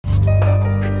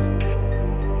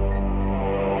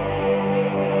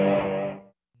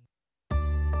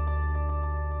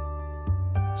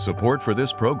Support for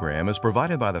this program is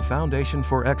provided by the Foundation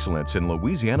for Excellence in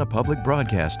Louisiana Public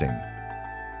Broadcasting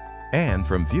and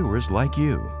from viewers like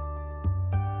you.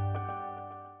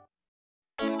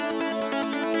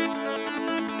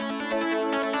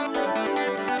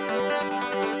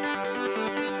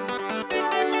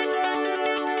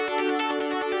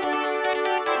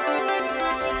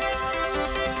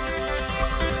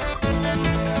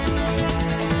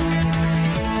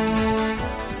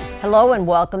 Hello and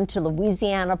welcome to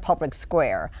Louisiana Public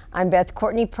Square. I'm Beth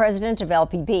Courtney, president of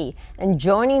LPB, and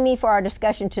joining me for our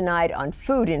discussion tonight on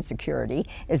food insecurity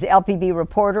is LPB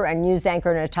reporter and news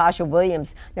anchor Natasha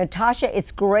Williams. Natasha,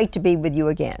 it's great to be with you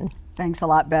again. Thanks a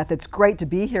lot, Beth. It's great to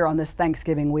be here on this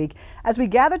Thanksgiving week. As we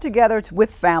gather together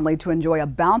with family to enjoy a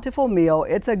bountiful meal,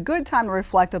 it's a good time to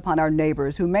reflect upon our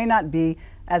neighbors who may not be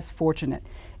as fortunate.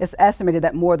 It's estimated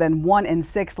that more than 1 in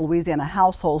 6 Louisiana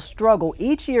households struggle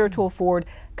each year to afford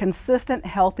consistent,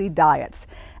 healthy diets.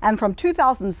 And from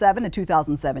 2007 to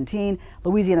 2017,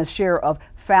 Louisiana's share of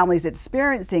families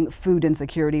experiencing food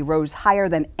insecurity rose higher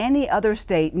than any other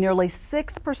state, nearly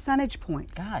 6 percentage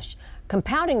points. Gosh.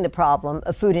 Compounding the problem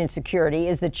of food insecurity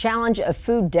is the challenge of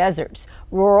food deserts,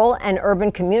 rural and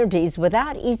urban communities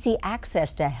without easy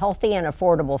access to healthy and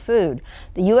affordable food.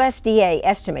 The USDA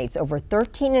estimates over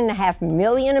 13.5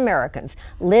 million Americans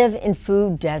live in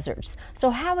food deserts. So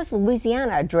how is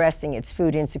Louisiana addressing its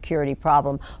food insecurity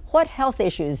problem? What health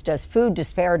issues does food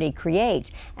disparity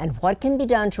create? And what can be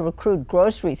done to recruit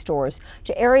grocery stores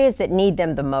to areas that need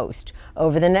them the most?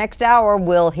 Over the next hour,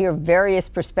 we'll hear various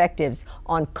perspectives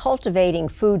on cultivating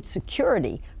food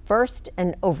security. First,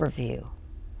 an overview.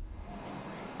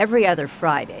 Every other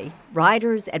Friday,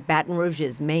 riders at Baton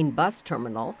Rouge's main bus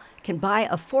terminal can buy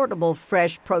affordable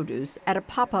fresh produce at a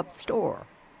pop-up store.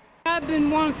 I've been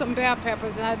wanting some bell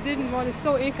peppers, and I didn't want it. It's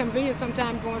so inconvenient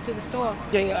sometimes going to the store.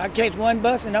 Yeah, I catch one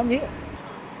bus and I'm here.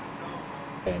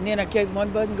 And then I catch one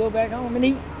bus and go back home and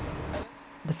eat.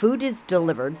 The food is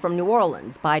delivered from New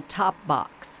Orleans by Top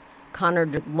Box. Connor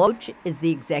DeLoach is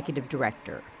the executive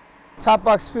director. Top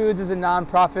Box Foods is a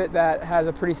nonprofit that has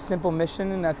a pretty simple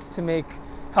mission, and that's to make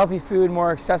healthy food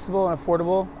more accessible and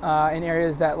affordable in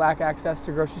areas that lack access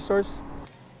to grocery stores.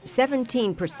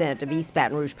 17% of East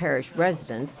Baton Rouge Parish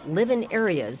residents live in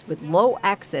areas with low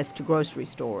access to grocery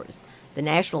stores. The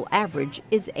national average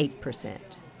is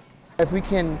 8%. If we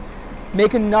can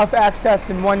make enough access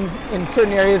in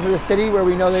certain areas of the city where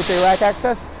we know that they lack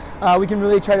access, we can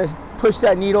really try to push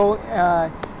that needle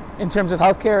in terms of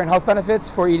healthcare and health benefits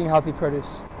for eating healthy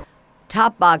produce.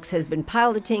 Top Box has been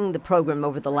piloting the program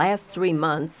over the last 3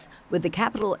 months with the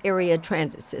Capital Area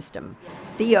Transit System.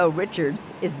 Theo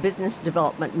Richards is Business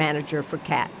Development Manager for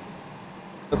CATS.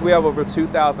 We have over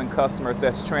 2,000 customers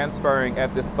that's transferring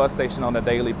at this bus station on a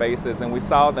daily basis, and we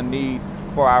saw the need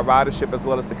for our ridership as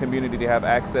well as the community to have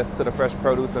access to the fresh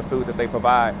produce and food that they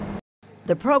provide.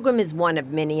 The program is one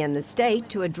of many in the state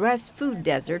to address food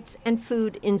deserts and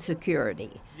food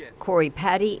insecurity. Corey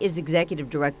Patty is executive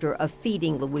director of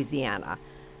Feeding Louisiana.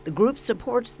 The group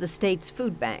supports the state's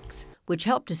food banks, which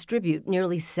help distribute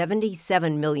nearly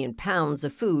 77 million pounds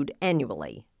of food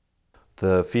annually.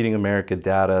 The Feeding America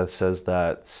data says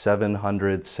that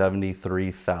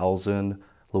 773,000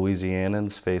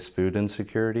 Louisianans face food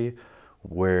insecurity,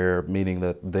 meaning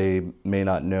that they may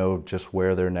not know just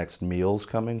where their next meal's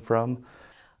coming from.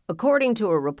 According to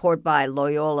a report by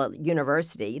Loyola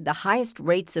University, the highest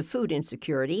rates of food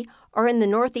insecurity are in the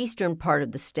northeastern part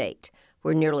of the state,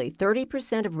 where nearly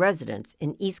 30% of residents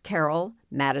in East Carroll,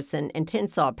 Madison, and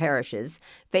Tensas parishes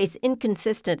face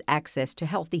inconsistent access to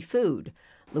healthy food.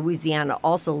 Louisiana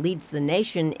also leads the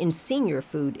nation in senior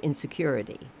food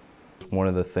insecurity. One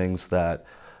of the things that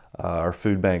our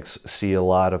food banks see a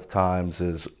lot of times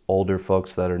is older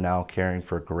folks that are now caring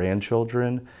for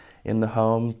grandchildren in the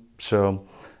home. So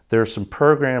there are some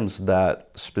programs that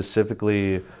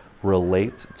specifically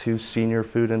relate to senior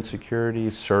food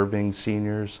insecurity, serving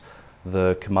seniors.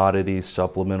 The Commodity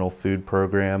Supplemental Food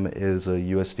Program is a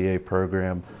USDA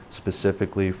program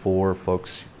specifically for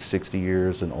folks 60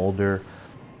 years and older.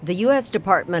 The U.S.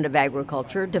 Department of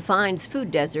Agriculture defines food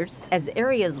deserts as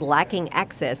areas lacking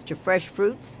access to fresh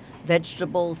fruits,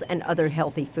 vegetables, and other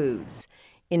healthy foods.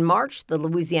 In March, the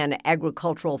Louisiana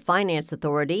Agricultural Finance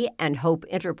Authority and Hope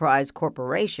Enterprise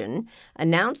Corporation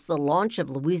announced the launch of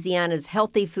Louisiana's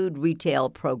Healthy Food Retail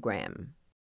Program.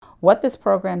 What this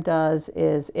program does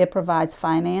is it provides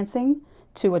financing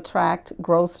to attract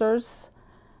grocers,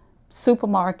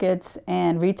 supermarkets,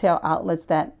 and retail outlets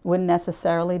that wouldn't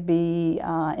necessarily be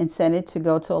incented to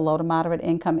go to a low to moderate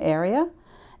income area.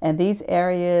 And these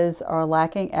areas are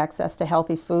lacking access to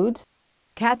healthy foods.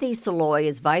 Kathy Saloy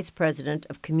is Vice President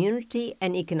of Community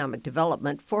and Economic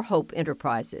Development for Hope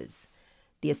Enterprises.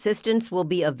 The assistance will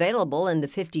be available in the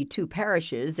 52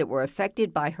 parishes that were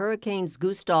affected by Hurricanes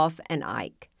Gustav and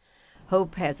Ike.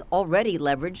 Hope has already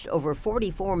leveraged over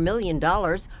 $44 million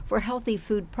for healthy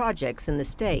food projects in the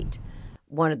state.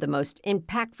 One of the most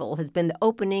impactful has been the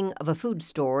opening of a food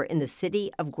store in the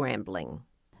city of Grambling.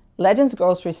 Legends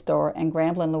Grocery Store in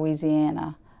Grambling,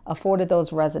 Louisiana afforded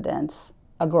those residents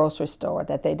a grocery store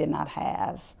that they did not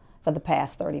have for the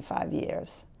past 35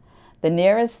 years. The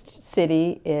nearest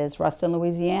city is Ruston,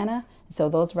 Louisiana, so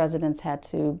those residents had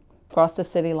to cross the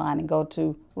city line and go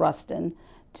to Ruston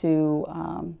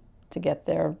to get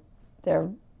their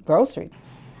groceries.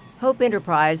 Hope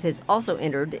Enterprise has also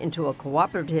entered into a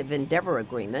cooperative endeavor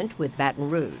agreement with Baton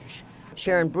Rouge.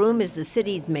 Sharon Broom is the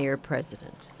city's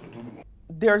mayor-president.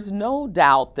 There's no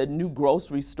doubt that new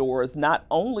grocery stores not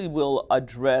only will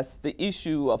address the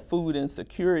issue of food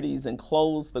insecurities and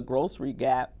close the grocery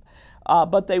gap,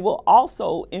 but they will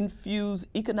also infuse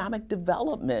economic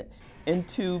development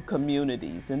into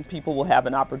communities, and people will have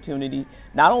an opportunity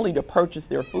not only to purchase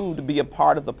their food, to be a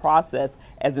part of the process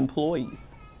as employees.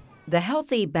 The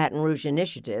Healthy Baton Rouge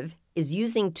Initiative is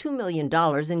using $2 million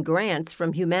in grants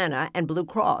from Humana and Blue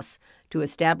Cross to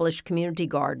establish community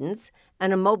gardens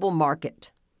and a mobile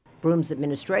market. Broom's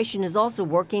administration is also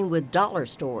working with dollar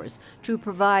stores to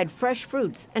provide fresh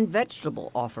fruits and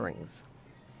vegetable offerings.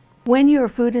 When you're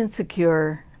food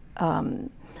insecure,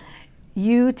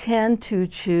 you tend to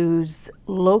choose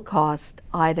low-cost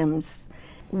items,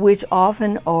 which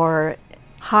often are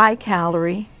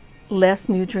high-calorie, less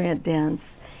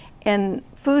nutrient-dense, and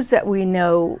foods that we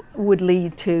know would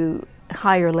lead to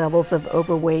higher levels of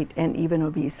overweight and even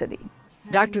obesity.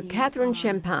 Dr. Catherine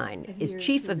Champagne is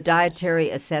Chief of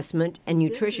Dietary Assessment and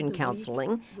Nutrition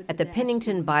Counseling at the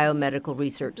Pennington Biomedical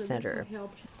Research Center.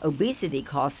 Obesity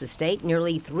costs the state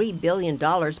nearly $3 billion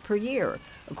per year,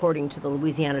 according to the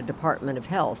Louisiana Department of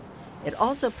Health. It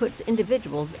also puts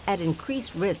individuals at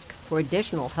increased risk for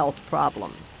additional health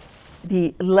problems.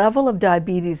 The level of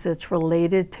diabetes that's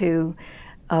related to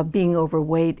being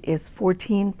overweight is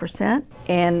 14%,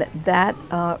 and that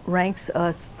ranks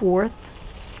us fourth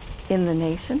in the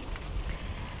nation.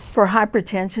 For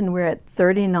hypertension, we're at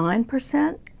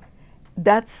 39%.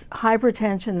 That's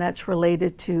hypertension that's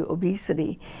related to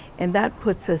obesity, and that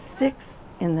puts us sixth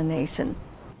in the nation.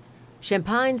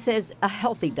 Champagne says a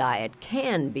healthy diet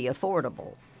can be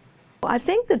affordable. I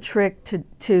think the trick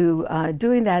to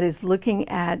doing that is looking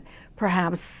at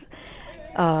perhaps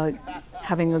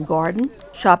having a garden,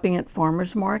 shopping at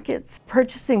farmers markets,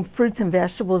 purchasing fruits and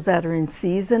vegetables that are in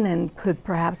season and could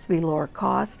perhaps be lower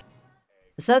cost.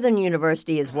 Southern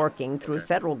University is working through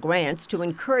federal grants to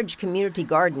encourage community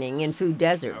gardening in food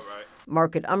deserts.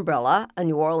 Market Umbrella, a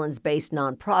New Orleans-based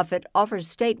nonprofit, offers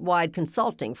statewide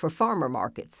consulting for farmer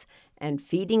markets. And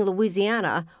Feeding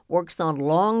Louisiana works on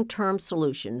long-term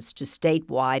solutions to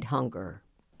statewide hunger.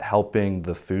 Helping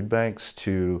the food banks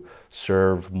to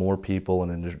serve more people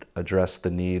and address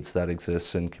the needs that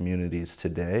exist in communities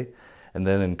today, and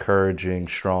then encouraging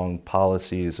strong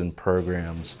policies and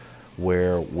programs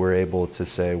where we're able to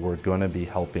say we're going to be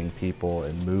helping people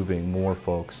and moving more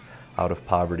folks out of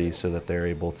poverty so that they're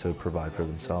able to provide for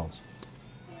themselves.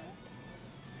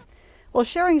 Well,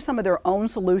 sharing some of their own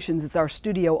solutions is our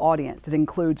studio audience. It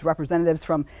includes representatives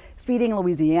from Feeding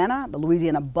Louisiana, the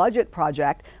Louisiana Budget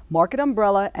Project, Market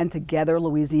Umbrella, and Together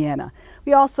Louisiana.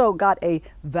 We also got a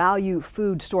value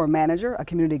food store manager, a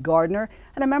community gardener,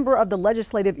 and a member of the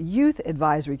Legislative Youth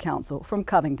Advisory Council from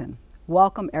Covington.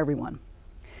 Welcome, everyone.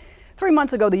 3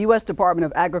 months ago, the U.S. Department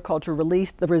of Agriculture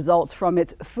released the results from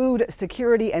its Food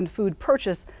Security and Food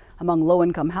Purchase Among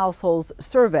Low-Income Households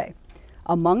survey.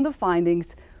 Among the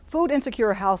findings, food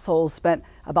insecure households spent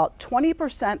about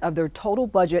 20% of their total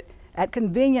budget at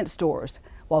convenience stores,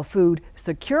 while food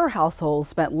secure households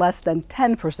spent less than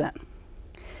 10%.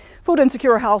 Food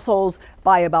insecure households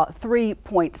buy about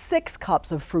 3.6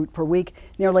 cups of fruit per week,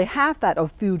 nearly half that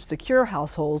of food secure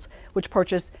households, which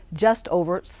purchase just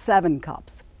over 7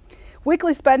 cups.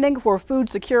 Weekly spending for food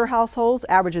secure households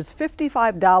averages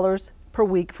 $55 per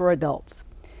week for adults.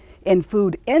 In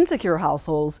food insecure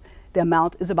households, the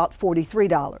amount is about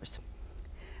 $43.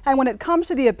 And when it comes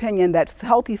to the opinion that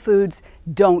healthy foods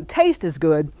don't taste as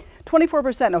good,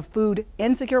 24% of food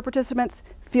insecure participants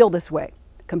feel this way,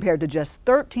 compared to just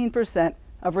 13%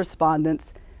 of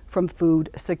respondents from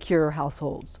food secure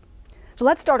households. So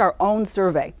let's start our own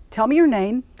survey. Tell me your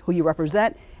name, who you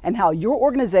represent, and how your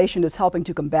organization is helping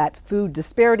to combat food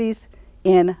disparities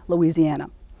in Louisiana.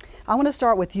 I want to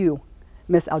start with you,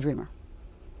 Ms. Aldreamer.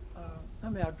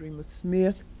 I'm Aldreamer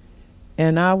Smith,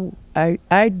 and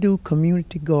I do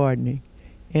community gardening,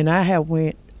 and I have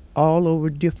went all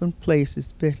over different places,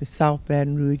 especially South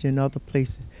Baton Rouge and other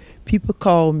places. People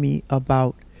call me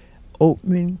about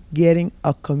getting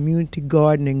a community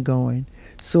gardening going.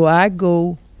 So I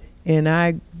go and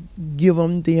I give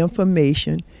them the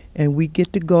information, and we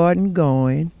get the garden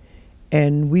going,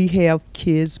 and we have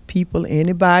kids, people,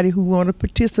 anybody who want to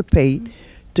participate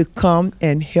to come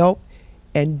and help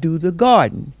and do the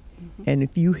garden. And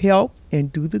if you help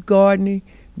and do the gardening,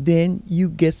 then you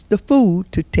get the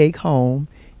food to take home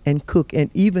and cook,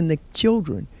 and even the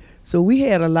children. So we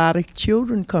had a lot of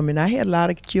children coming. I had a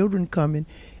lot of children coming,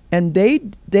 and they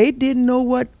didn't know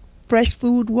what fresh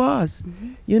food was.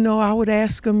 You know, I would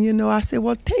ask them, you know, I said,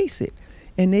 well, taste it.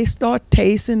 And they start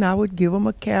tasting. I would give them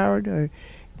a carrot or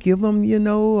give them, you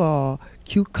know, a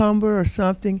cucumber or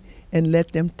something and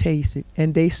let them taste it.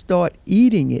 And they start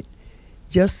eating it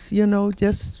just, you know,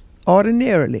 just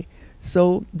ordinarily.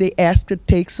 So they asked to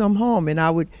take some home, and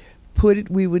I would put it,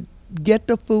 we would get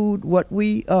the food, what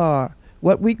we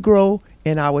grow,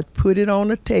 and I would put it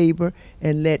on a table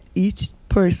and let each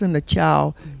person, a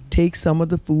child, take some of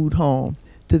the food home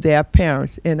to their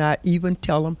parents. And I even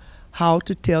tell them how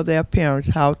to tell their parents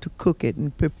how to cook it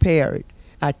and prepare it.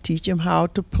 I teach them how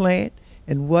to plant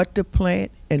and what to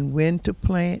plant and when to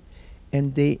plant,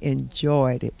 and they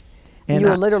enjoyed it. And you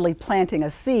were literally planting a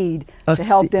seed to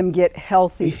help them get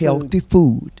healthy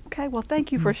food. Okay, well,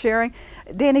 thank you for sharing.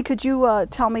 Danny, could you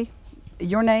tell me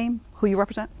your name, who you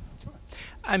represent?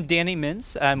 I'm Danny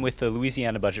Mintz. I'm with the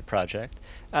Louisiana Budget Project.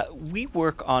 We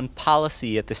work on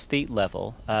policy at the state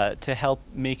level to help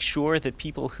make sure that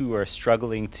people who are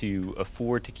struggling to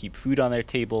afford to keep food on their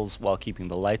tables while keeping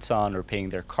the lights on or paying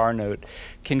their car note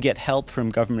can get help from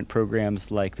government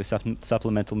programs like the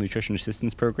Supplemental Nutrition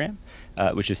Assistance Program,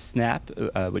 which is SNAP,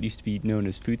 what used to be known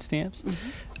as food stamps.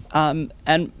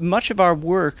 And much of our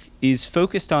work is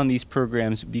focused on these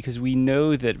programs because we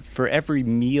know that for every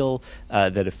meal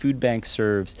that a food bank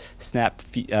serves, SNAP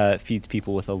feeds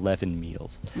people with 11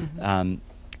 meals.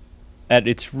 At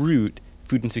its root,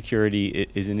 food insecurity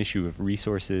is an issue of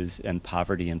resources and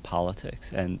poverty and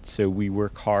politics. And so we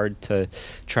work hard to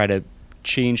try to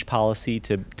change policy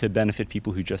to benefit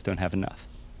people who just don't have enough.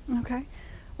 Okay.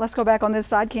 Let's go back on this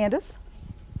side. Candace?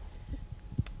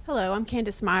 Hello, I'm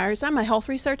Candace Myers. I'm a health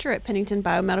researcher at Pennington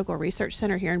Biomedical Research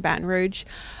Center here in Baton Rouge.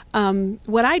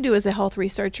 What I do as a health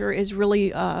researcher is really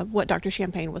what Dr.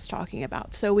 Champagne was talking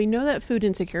about. So we know that food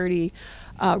insecurity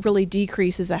really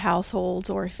decreases a household's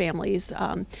or a family's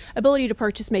ability to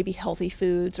purchase maybe healthy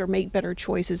foods or make better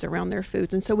choices around their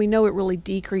foods. And so we know it really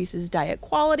decreases diet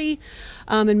quality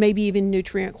and maybe even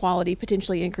nutrient quality,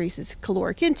 potentially increases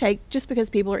caloric intake just because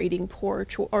people are eating poor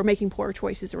or making poor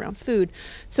choices around food.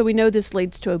 So we know this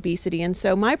leads to obesity. And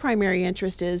so my primary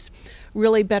interest is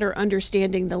really better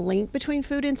understanding the link between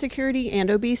food insecurity and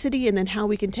obesity, and then how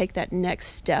we can take that next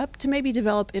step to maybe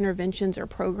develop interventions or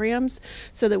programs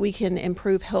so that we can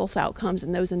improve health outcomes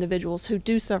in those individuals who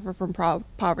do suffer from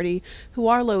poverty, who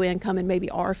are low income and maybe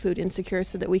are food insecure,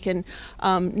 so that we can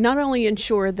not only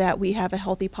ensure that we have a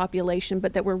healthy population,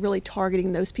 but that we're really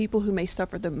targeting those people who may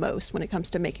suffer the most when it comes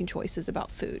to making choices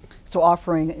about food. So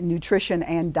offering nutrition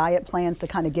and diet plans to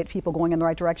kind of get people going in the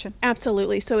right direction?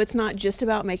 Absolutely. So it's not just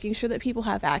about making sure that people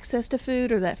have access to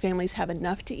food or that families have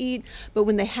enough to eat, but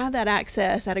when they have that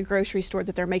access at a grocery store,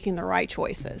 that they're making the right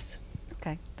choices.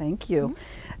 Okay, thank you.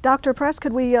 Dr. Press,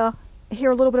 could we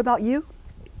hear a little bit about you?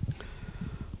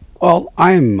 Well,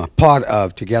 I'm part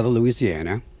of Together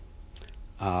Louisiana.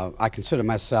 I consider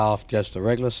myself just a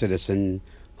regular citizen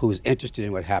who's interested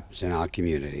in what happens in our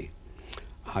community.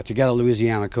 Together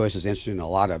Louisiana, of course, is interested in a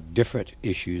lot of different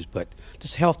issues, but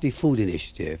this healthy food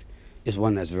initiative is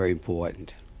one that's very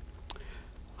important.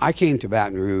 I came to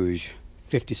Baton Rouge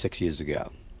 56 years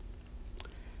ago.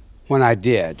 When I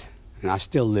did, and I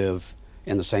still live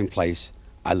in the same place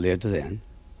I lived then,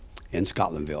 in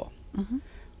Scotlandville,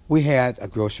 we had a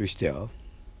grocery store.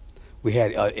 We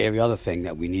had every other thing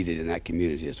that we needed in that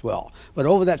community as well. But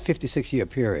over that 56-year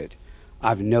period,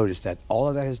 I've noticed that all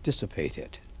of that has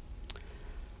dissipated.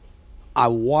 I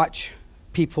watch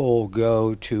people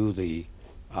go to the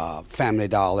Family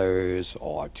Dollars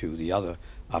or to the other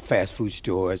fast food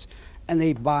stores, and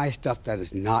they buy stuff that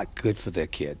is not good for their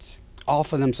kids, all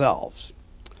for themselves.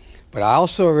 But I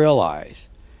also realize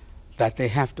that they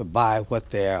have to buy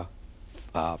what their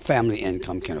family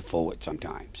income can afford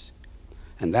sometimes,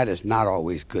 and that is not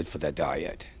always good for their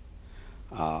diet.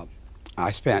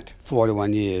 I spent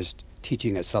 41 years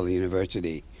teaching at Loyola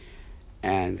University,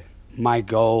 and my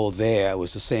goal there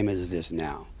was the same as it is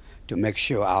now, to make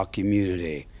sure our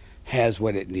community has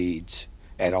what it needs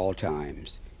at all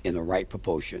times in the right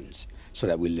proportions so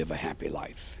that we live a happy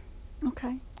life.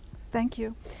 Okay, thank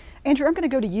you. Andrew, I'm going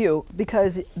to go to you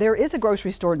because there is a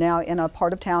grocery store now in a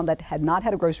part of town that had not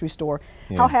had a grocery store.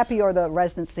 Yes. How happy are the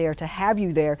residents there to have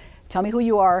you there? Tell me who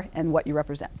you are and what you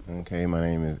represent. Okay, my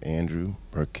name is Andrew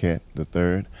Burkett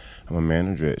III. I'm a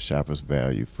manager at Shoppers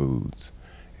Value Foods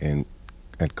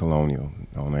at Colonial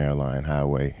on Airline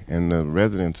Highway, and the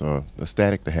residents are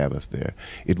ecstatic to have us there.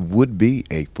 It would be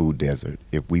a food desert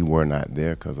if we were not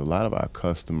there, because a lot of our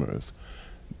customers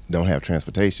don't have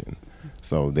transportation.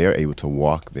 So they're able to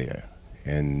walk there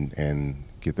and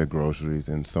get their groceries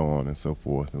and so on and so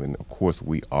forth. And of course,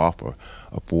 we offer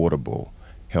affordable,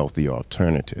 healthy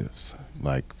alternatives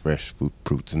like fresh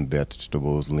fruits and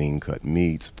vegetables, lean cut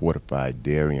meats, fortified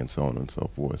dairy, and so on and so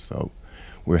forth. So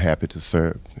we're happy to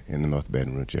serve in the North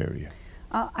Baton Rouge area.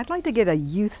 I'd like to get a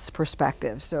youth's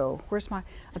perspective. So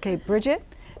okay, Bridget.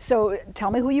 So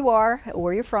tell me who you are,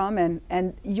 where you're from,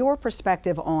 and your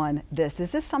perspective on this.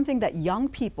 Is this something that young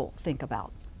people think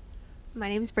about? My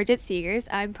name is Bridget Seegers.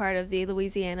 I'm part of the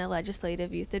Louisiana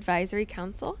Legislative Youth Advisory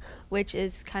Council, which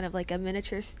is kind of like a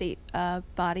miniature state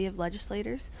body of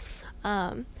legislators.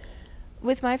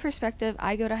 With my perspective,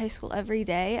 I go to high school every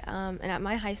day, and at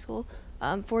my high school,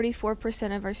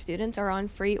 44% of our students are on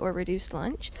free or reduced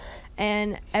lunch,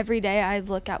 and every day I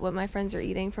look at what my friends are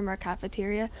eating from our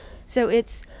cafeteria. So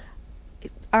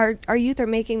our youth are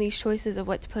making these choices of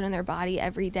what to put in their body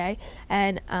every day,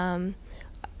 and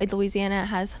Louisiana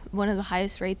has one of the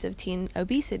highest rates of teen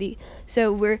obesity.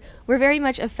 So we're very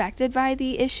much affected by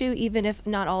the issue, even if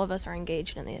not all of us are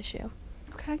engaged in the issue.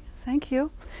 Okay, thank you.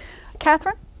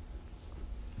 Catherine,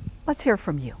 let's hear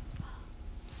from you.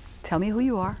 Tell me who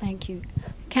you are. Thank you.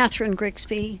 Catherine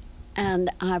Grigsby, and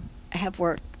I have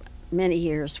worked many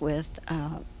years with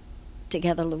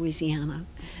Together Louisiana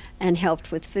and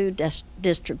helped with food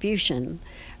distribution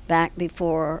back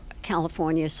before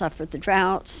California suffered the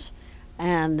droughts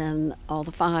and then all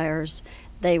the fires.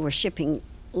 They were shipping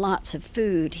lots of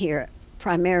food here,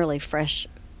 primarily fresh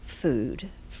food,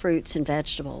 fruits and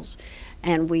vegetables,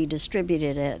 and we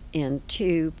distributed it in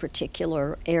 2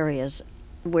 particular areas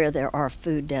where there are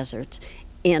food deserts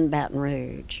in Baton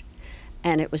Rouge.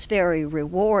 And it was very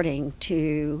rewarding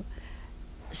to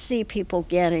see people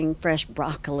getting fresh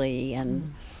broccoli,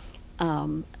 and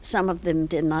some of them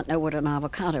did not know what an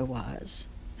avocado was.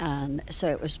 And so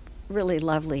it was really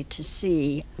lovely to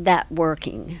see that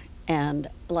working. And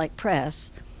like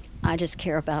Press, I just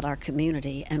care about our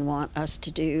community and want us to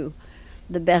do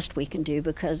the best we can do,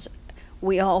 because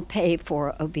we all pay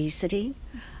for obesity.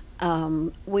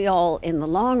 We all, in the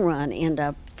long run, end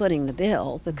up footing the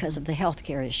bill because of the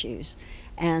healthcare issues.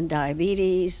 And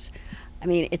diabetes, I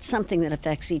mean, it's something that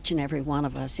affects each and every one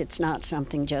of us. It's not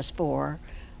something just for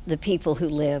the people who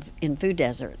live in food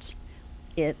deserts.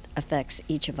 It affects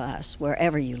each of us,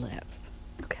 wherever you live.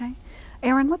 Okay.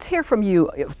 Erin, let's hear from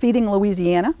you. Feeding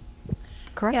Louisiana,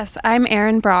 correct? Yes, I'm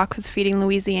Erin Brock with Feeding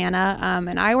Louisiana,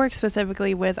 and I work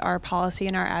specifically with our policy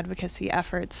and our advocacy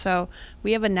efforts. So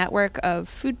we have a network of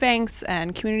food banks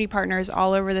and community partners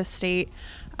all over the state,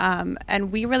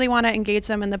 and we really want to engage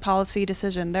them in the policy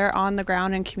decision. They're on the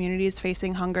ground in communities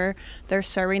facing hunger. They're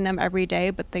serving them every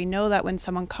day, but they know that when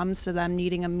someone comes to them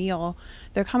needing a meal,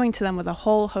 they're coming to them with a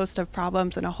whole host of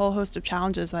problems and a whole host of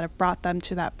challenges that have brought them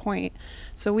to that point.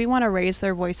 So we want to raise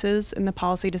their voices in the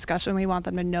policy discussion. We want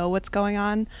them to know what's going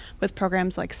on with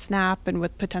programs like SNAP and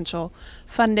with potential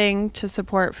funding to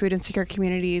support food insecure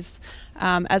communities,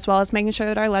 as well as making sure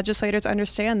that our legislators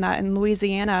understand that in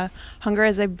Louisiana, hunger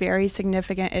is a very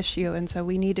significant issue, and so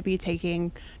we need to be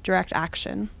taking direct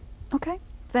action. Okay,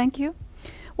 thank you.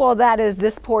 Well, that is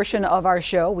this portion of our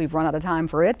show. We've run out of time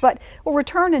for it, but we'll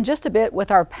return in just a bit with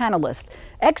our panelists,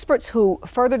 experts who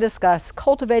further discuss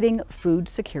cultivating food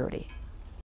security.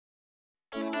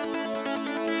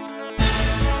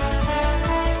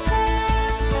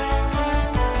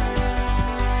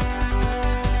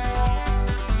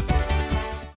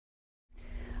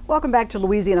 Welcome back to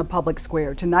Louisiana Public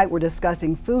Square. Tonight we're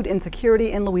discussing food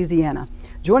insecurity in Louisiana.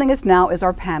 Joining us now is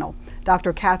our panel.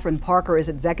 Dr. Catherine Parker is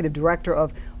Executive Director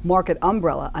of Market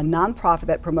Umbrella, a nonprofit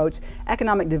that promotes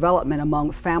economic development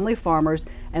among family farmers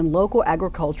and local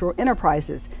agricultural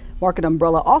enterprises. Market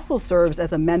Umbrella also serves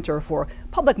as a mentor for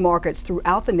public markets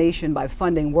throughout the nation by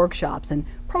funding workshops and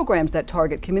programs that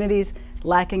target communities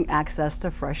lacking access to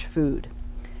fresh food.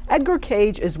 Edgar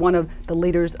Cage is one of the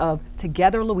leaders of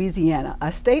Together Louisiana, a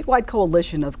statewide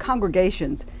coalition of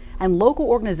congregations and local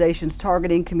organizations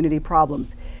targeting community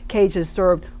problems. Cage has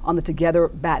served on the Together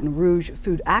Baton Rouge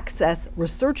Food Access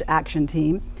Research Action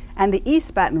Team and the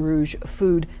East Baton Rouge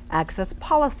Food Access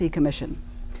Policy Commission.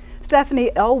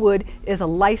 Stephanie Elwood is a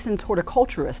licensed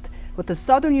horticulturist with the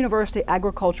Southern University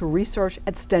Agricultural Research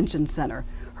Extension Center.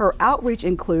 Her outreach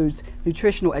includes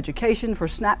nutritional education for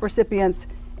SNAP recipients,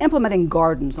 implementing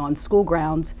gardens on school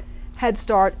grounds, Head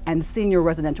Start, and senior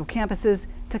residential campuses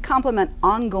to complement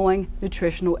ongoing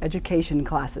nutritional education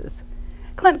classes.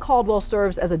 Clint Caldwell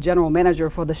serves as a general manager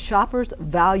for the Shoppers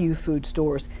Value Food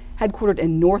stores, headquartered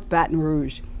in North Baton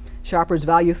Rouge. Shoppers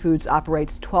Value Foods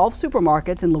operates 12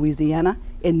 supermarkets in Louisiana,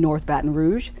 in North Baton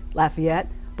Rouge, Lafayette,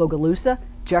 Bogalusa,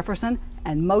 Jefferson,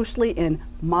 and mostly in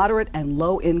moderate and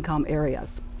low-income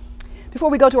areas.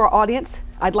 Before we go to our audience,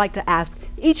 I'd like to ask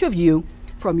each of you,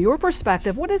 from your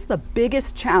perspective, what is the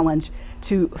biggest challenge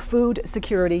to food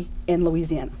security in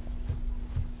Louisiana?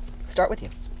 Start with you.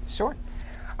 Sure.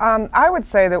 I would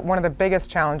say that one of the biggest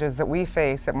challenges that we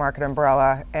face at Market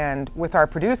Umbrella and with our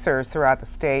producers throughout the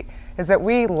state is that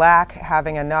we lack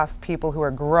having enough people who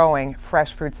are growing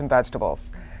fresh fruits and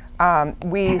vegetables.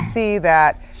 We see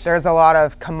that there's a lot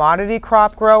of commodity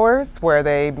crop growers where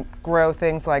they grow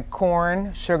things like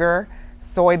corn, sugar,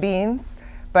 soybeans,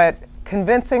 but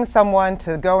convincing someone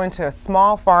to go into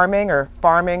small farming or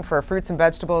farming for fruits and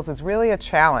vegetables is really a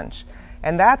challenge.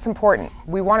 And that's important.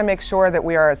 We want to make sure that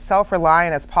we are as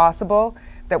self-reliant as possible,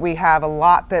 that we have a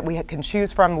lot that we can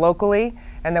choose from locally,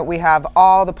 and that we have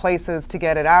all the places to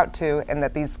get it out to, and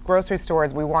that these grocery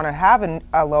stores we want to have in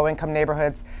low-income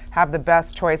neighborhoods have the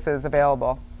best choices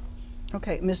available.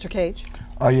 Okay, Mr. Cage.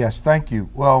 Yes, thank you.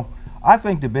 Well, I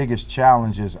think the biggest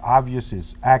challenge is obvious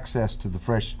is access to the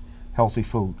fresh, healthy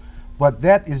food. But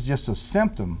that is just a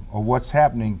symptom of what's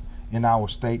happening in our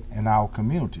state and our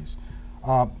communities.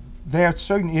 There are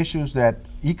certain issues that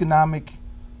economic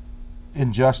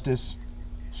injustice,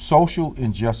 social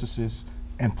injustices,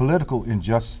 and political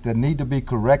injustice that need to be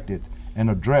corrected and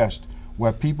addressed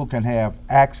where people can have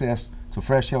access to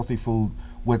fresh, healthy food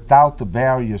without the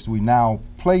barriers we now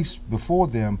place before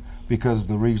them because of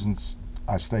the reasons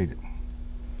I stated.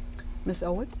 Ms.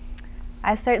 Elwood?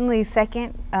 I certainly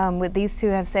second what these two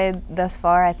have said thus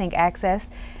far. I think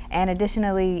access, and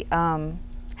additionally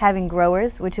having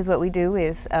growers, which is what we do,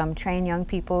 is train young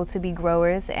people to be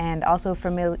growers, and also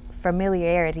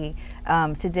familiarity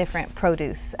to different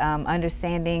produce,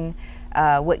 understanding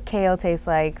what kale tastes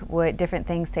like, what different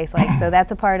things taste like. So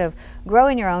that's a part of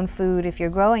growing your own food. If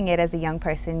you're growing it as a young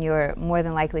person, you're more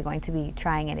than likely going to be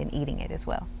trying it and eating it as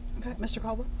well. Okay, Mr.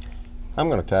 Caldwell? I'm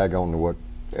going to tag on to what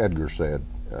Edgar said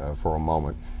for a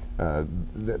moment.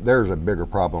 There's a bigger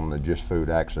problem than just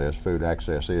food access. Food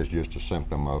access is just a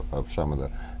symptom of some of the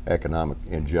economic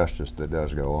injustice that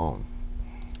does go on.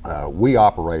 We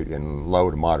operate in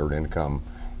low to moderate income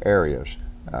areas.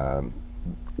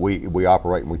 We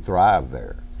operate and we thrive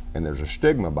there. And there's a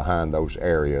stigma behind those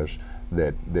areas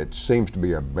that seems to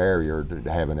be a barrier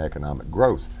to having economic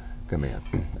growth come in.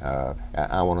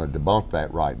 I want to debunk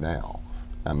that right now.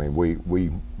 I mean,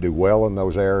 we do well in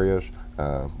those areas.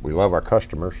 We love our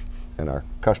customers, and our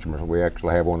customers, we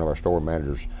actually have one of our store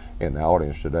managers in the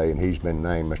audience today, and he's been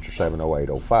named Mr.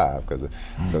 70805 because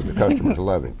the customers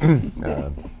love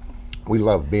him. We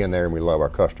love being there and we love our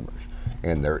customers.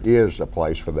 And there is a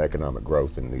place for the economic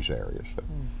growth in these areas. So.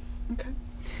 Okay.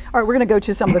 All right, we're going to go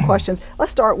to some of the questions.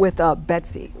 Let's start with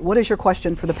Betsy. What is your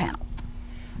question for the panel?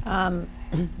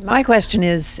 My question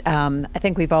is, I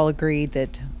think we've all agreed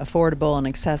that affordable and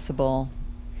accessible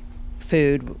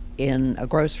food in a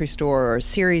grocery store or a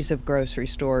series of grocery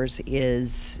stores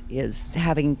is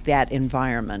having that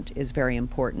environment is very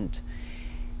important.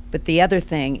 But the other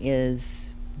thing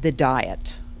is the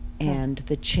diet and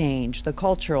the change, the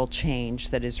cultural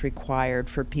change that is required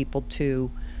for people to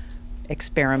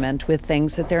experiment with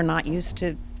things that they're not used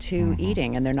to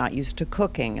eating, and they're not used to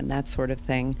cooking and that sort of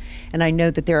thing. And I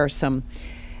know that there are some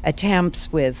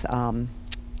attempts with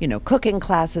cooking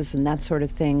classes and that sort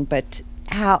of thing, but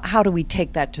how do we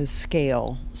take that to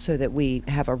scale so that we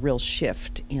have a real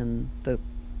shift in the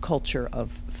culture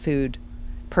of food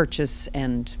purchase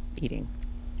and eating?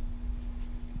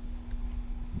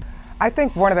 I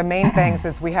think one of the main things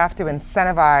is we have to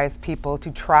incentivize people to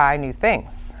try new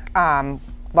things.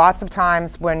 Lots of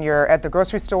times when you're at the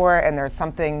grocery store and there's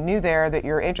something new there that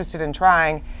you're interested in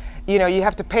trying, you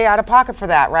have to pay out of pocket for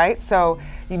that, right? So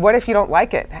what if you don't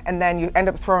like it and then you end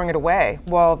up throwing it away?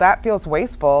 Well, that feels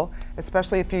wasteful,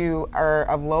 especially if you are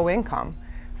of low income.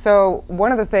 So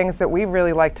one of the things that we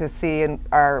really like to see and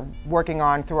are working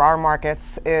on through our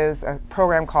markets is a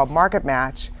program called Market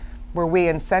Match, where we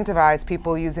incentivize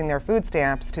people using their food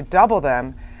stamps to double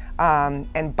them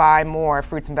and buy more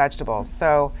fruits and vegetables.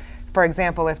 So, for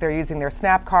example, if they're using their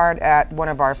SNAP card at one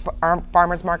of our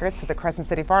farmers markets, at the Crescent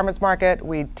City Farmers Market,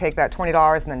 we take that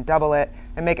 $20 and then double it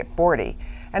and make it $40.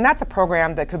 And that's a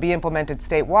program that could be implemented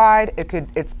statewide. It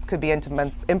could be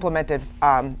implemented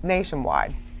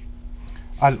nationwide.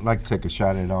 I'd like to take a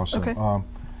shot at it also. Okay.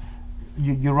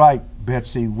 You're right,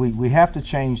 Betsy. We have to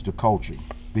change the culture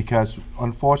because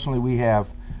unfortunately we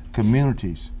have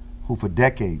communities who for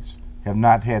decades have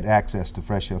not had access to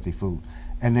fresh, healthy food.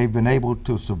 And they've been able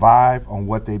to survive on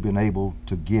what they've been able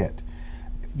to get.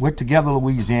 With Together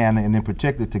Louisiana, and in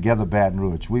particular Together Baton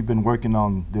Rouge, we've been working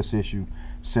on this issue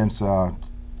since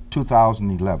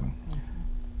 2011.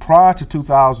 Prior to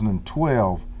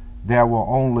 2012, there were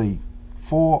only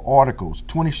 4 articles,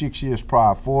 26 years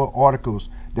prior, 4 articles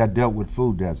that dealt with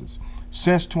food deserts.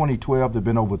 Since 2012, there have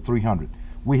been over 300.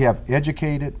 We have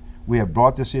educated, we have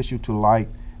brought this issue to light,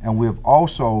 and we have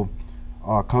also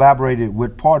collaborated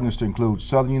with partners to include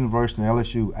Southern University and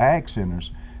LSU Ag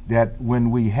Centers, that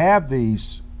when we have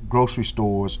these grocery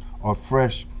stores or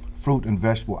fresh fruit and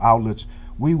vegetable outlets,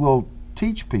 we will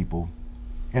teach people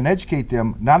and educate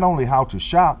them not only how to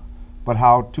shop, but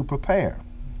how to prepare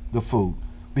the food.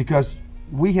 Because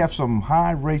we have some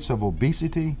high rates of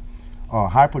obesity,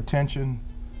 hypertension,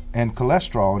 and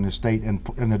cholesterol in the state, and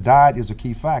the diet is a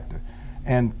key factor.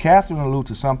 And Catherine alluded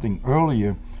to something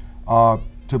earlier.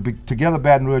 Together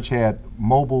Baton Rouge had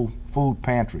mobile food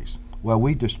pantries where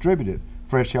we distributed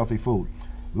fresh, healthy food.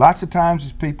 Lots of times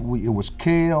these people, it was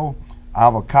kale,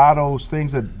 avocados,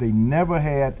 things that they never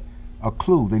had a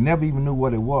clue. They never even knew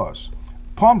what it was.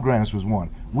 Pomegranates was one.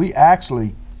 We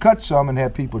actually cut some and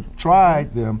had people try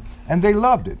them, and they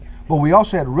loved it. But we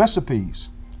also had recipes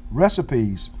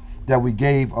that we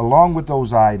gave along with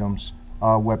those items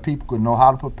where people could know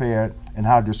how to prepare it and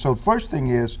how to do. So first thing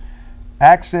is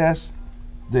access,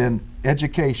 then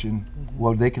education,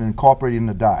 well, they can incorporate it in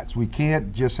the diets. We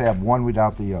can't just have one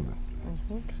without the other.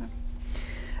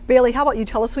 Bailey, how about you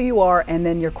tell us who you are and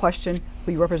then your question,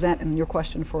 who you represent, and your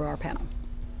question for our panel.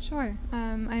 Sure.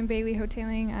 I'm Bailey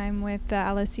Hoteling. I'm with the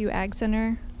LSU Ag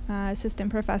Center,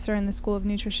 assistant professor in the School of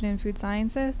Nutrition and Food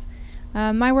Sciences.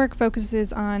 My work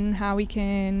focuses on how we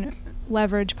can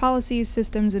leverage policies,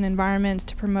 systems, and environments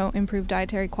to promote improved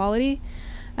dietary quality.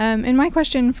 And my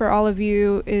question for all of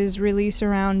you is really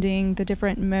surrounding the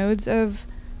different modes of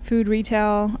food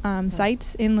retail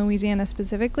sites in Louisiana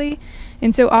specifically.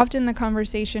 And so often the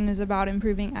conversation is about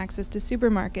improving access to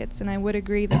supermarkets, and I would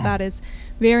agree that that is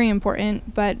very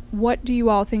important, but what do you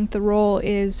all think the role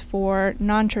is for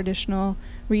non-traditional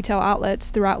retail outlets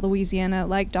throughout Louisiana,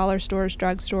 like dollar stores,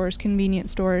 drugstores,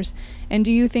 convenience stores, and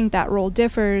do you think that role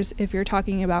differs if you're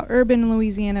talking about urban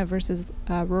Louisiana versus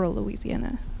rural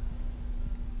Louisiana?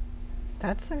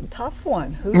 That's a tough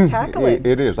one. Who's tackling?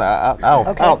 It is.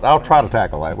 I'll try to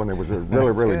tackle that one. It was a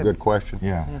really good question.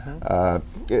 Yeah.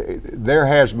 There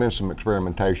has been some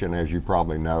experimentation, as you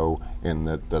probably know, in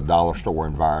the dollar store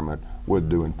environment with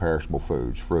doing perishable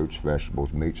foods, fruits,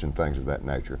 vegetables, meats, and things of that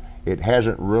nature. It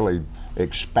hasn't really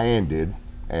expanded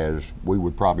as we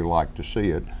would probably like to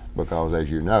see it, because, as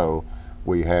you know,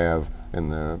 we have in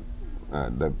the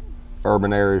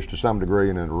urban areas to some degree,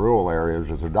 and in the rural areas,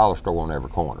 there's a dollar store on every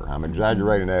corner. I'm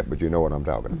exaggerating that, but you know what I'm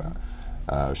talking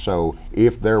about. So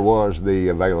if there was the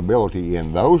availability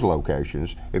in those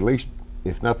locations, at least,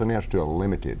 if nothing else, to a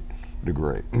limited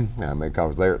degree,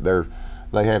 because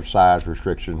they have size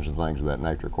restrictions and things of that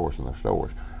nature, of course, in the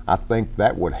stores. I think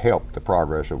that would help the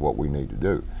progress of what we need to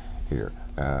do here.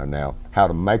 Now, how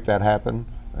to make that happen,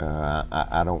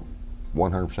 I don't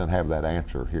 100% have that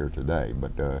answer here today,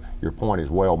 but your point is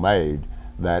well made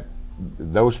that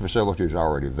those facilities are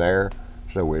already there.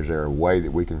 So is there a way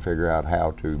that we can figure out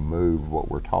how to move what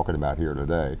we're talking about here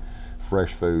today,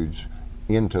 fresh foods,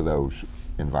 into those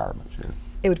environments?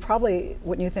 It would probably,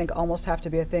 wouldn't you think, almost have to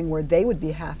be a thing where they would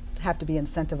be have to be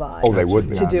incentivized they would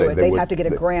be. to do it. They'd have to get a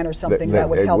grant or something that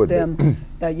would help them,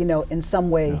 in some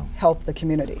way help the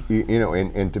community.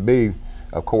 And to be,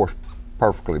 of course,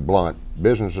 perfectly blunt,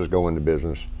 businesses go into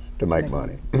business to make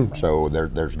money. So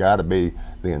there's got to be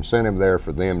the incentive there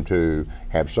for them to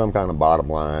have some kind of bottom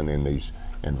line in these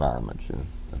environments.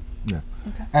 Yeah.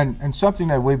 Okay. And something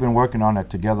that we've been working on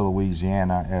at Together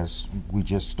Louisiana, as we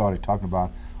just started talking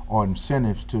about, are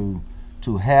incentives to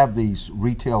have these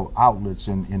retail outlets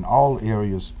in all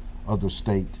areas of the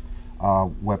state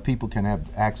where people can have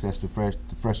access to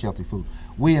fresh, healthy food.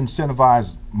 We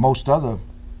incentivize most other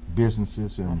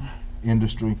businesses and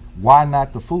industry. Why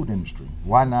not the food industry?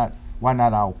 Why not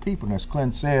our people? And as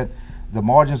Clint said, the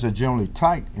margins are generally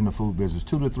tight in the food business,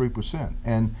 2 to 3%.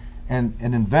 And an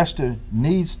investor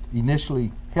needs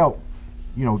initially help,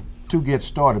 to get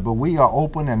started. But we are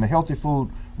open, and the Healthy Food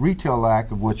Retail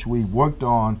Act, of which we worked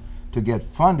on to get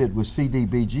funded with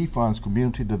CDBG funds,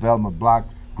 Community Development Block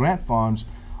Grant Funds,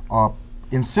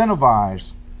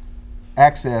 incentivize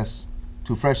access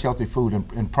to fresh, healthy food,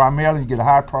 and primarily you get a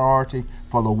high priority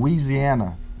for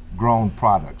Louisiana grown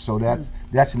products. So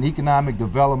that's an economic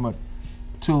development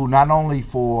tool, not only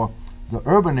for the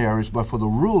urban areas, but for the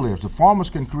rural areas. The farmers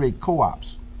can create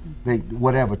co-ops,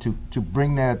 to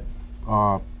bring their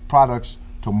products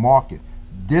to market.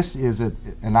 This is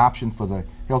an option for the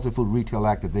Healthy Food Retail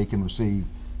Act that they can receive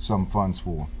some funds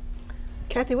for.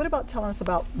 Kathy, what about telling us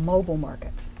about mobile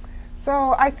markets?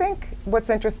 So I think what's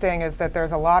interesting is that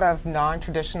there's a lot of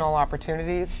non-traditional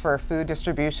opportunities for food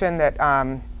distribution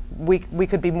that we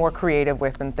could be more creative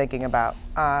with and thinking about.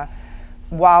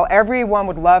 While everyone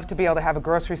would love to be able to have a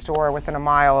grocery store within a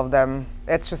mile of them,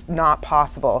 it's just not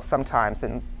possible sometimes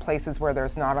in places where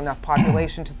there's not enough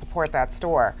population to support that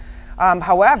store.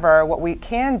 However, what we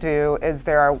can do is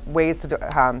there are ways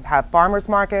to have farmers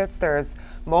markets. There's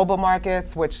mobile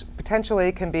markets, which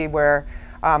potentially can be where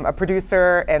a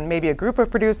producer and maybe a group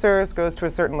of producers goes to a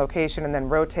certain location and then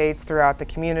rotates throughout the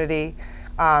community.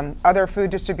 Other food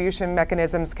distribution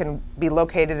mechanisms can be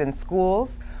located in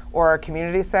schools or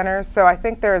community centers. So I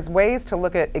think there's ways to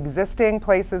look at existing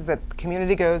places that the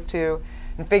community goes to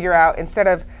and figure out, instead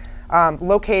of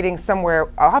locating somewhere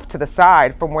off to the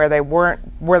side from where they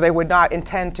would not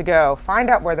intend to go, find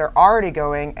out where they're already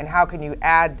going and how can you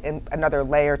add another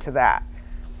layer to that.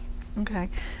 Okay.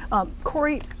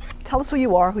 Corey, tell us who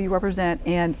you are, who you represent,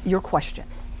 and your question.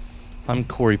 I'm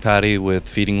Corey Patty with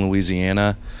Feeding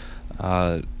Louisiana.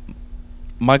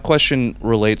 My question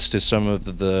relates to some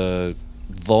of the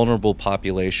vulnerable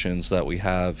populations that we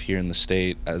have here in the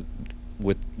state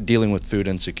with dealing with food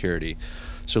insecurity.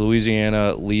 So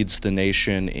Louisiana leads the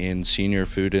nation in senior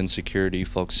food insecurity,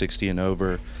 folks 60 and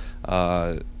over.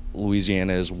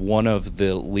 Louisiana is one of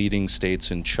the leading states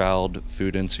in child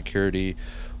food insecurity,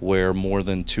 where more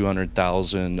than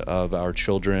 200,000 of our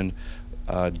children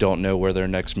don't know where their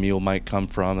next meal might come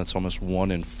from. That's almost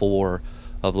 1 in 4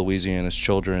 of Louisiana's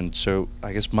children. So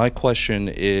I guess my question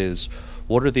is,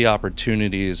 what are the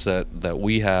opportunities that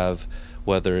we have,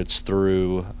 whether it's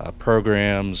through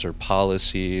programs or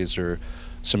policies or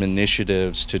some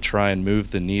initiatives, to try and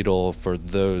move the needle for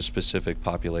those specific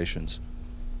populations?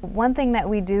 One thing that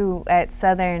we do at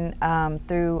Southern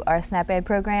through our SNAP-Ed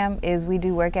program is we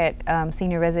do work at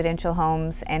senior residential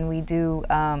homes, and we do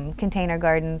container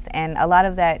gardens, and a lot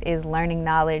of that is learning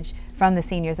knowledge from the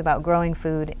seniors about growing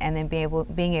food, and then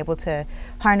being able to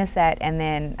harness that, and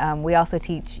then we also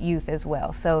teach youth as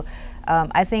well. So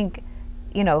I think,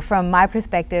 you know, from my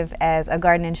perspective as a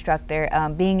garden instructor,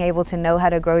 being able to know how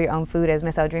to grow your own food, as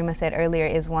Ms. Aldrima said earlier,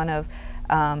 is one of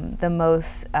the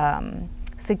most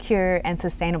secure and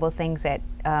sustainable things that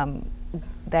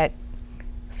that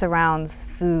surrounds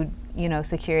food, you know,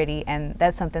 security, and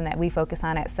that's something that we focus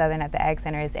on at Southern at the Ag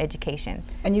Center, is education.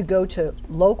 And you go to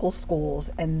local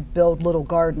schools and build little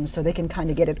gardens so they can kind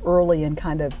of get it early and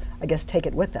kind of, I guess, take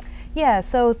it with them. Yeah,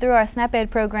 so through our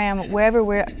SNAP-Ed program, wherever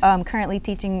we're currently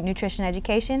teaching nutrition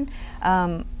education,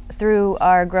 through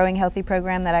our Growing Healthy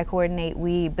program that I coordinate,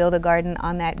 we build a garden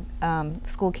on that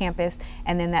school campus,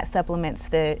 and then that supplements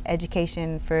the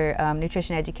education for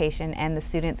nutrition education, and the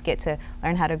students get to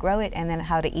learn how to grow it and then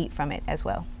how to eat from it as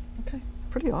well. Okay,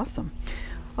 pretty awesome.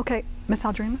 Okay, Ms.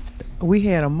 Aldrima? We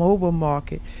had a mobile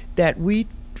market that we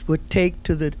would take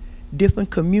to the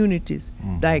different communities.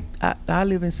 Like I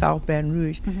live in South Baton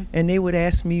Rouge, and they would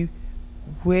ask me,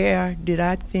 where did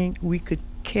I think we could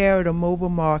carry the mobile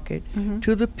market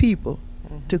to the people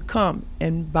to come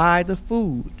and buy the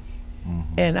food.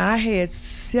 And I had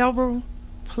several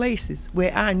places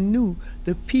where I knew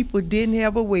the people didn't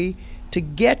have a way to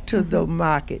get to the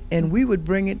market, and we would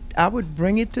bring it, I would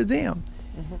bring it to them.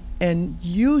 And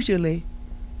usually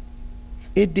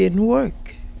it didn't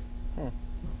work.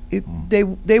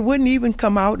 They wouldn't even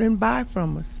come out and buy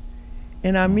from us.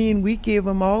 And I mean, we gave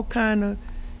them all kind of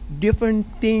different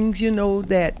things, you know,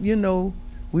 that, you know,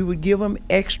 we would give them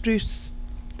extra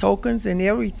tokens and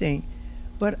everything.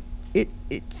 But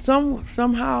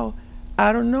somehow,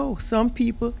 I don't know, some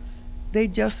people, they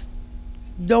just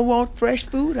don't want fresh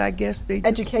food, I guess.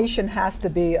 Education has to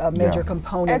be a major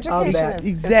component of that.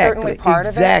 Is certainly part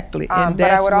of it. And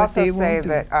but I would also say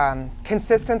that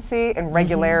consistency and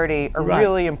regularity are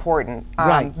really important.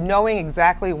 Knowing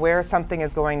exactly where something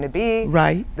is going to be,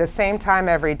 the same time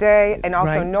every day, and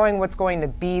also knowing what's going to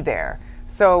be there.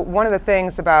 So one of the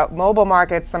things about mobile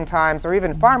markets sometimes, or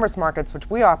even farmers markets, which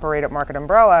we operate at Market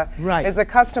Umbrella, is that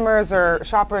customers or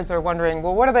shoppers are wondering,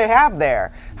 well, what do they have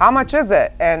there? How much is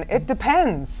it? And it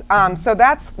depends. So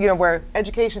that's, you know, where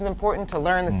education is important, to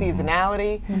learn the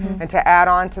seasonality and to add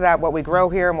on to that what we grow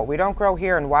here and what we don't grow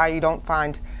here, and why you don't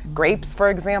find grapes, for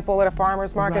example, at a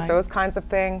farmer's market, those kinds of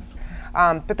things.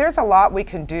 But there's a lot we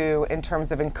can do in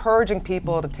terms of encouraging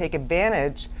people to take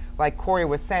advantage, like Corey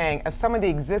was saying, of some of the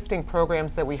existing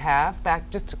programs that we have.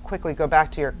 Just to quickly go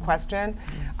back to your question,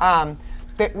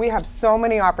 that we have so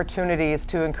many opportunities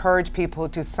to encourage people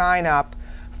to sign up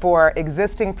for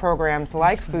existing programs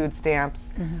like food stamps,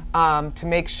 to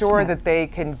make sure that they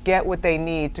can get what they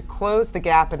need to close the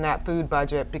gap in that food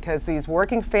budget, because these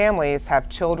working families have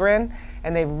children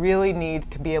and they really need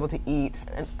to be able to eat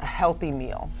a healthy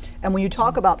meal. And when you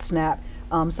talk about SNAP,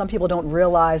 some people don't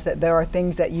realize that there are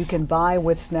things that you can buy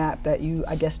with SNAP that you,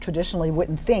 I guess, traditionally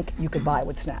wouldn't think you could buy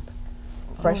with SNAP.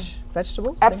 Fresh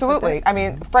vegetables? Absolutely. Like I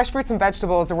mean, fresh fruits and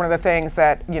vegetables are one of the things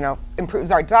that, you know, improves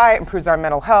our diet, improves our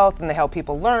mental health, and they help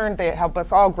people learn. They help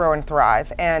us all grow and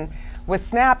thrive. And with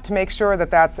SNAP, to make sure that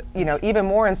that's, you know, even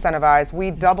more incentivized, we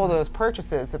double those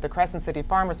purchases at the Crescent City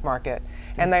Farmers Market.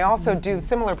 And they also do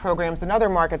similar programs in other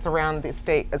markets around the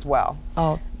state as well.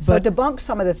 So debunk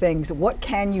some of the things. What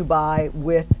can you buy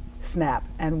with SNAP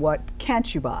and what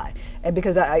can't you buy? And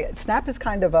because SNAP is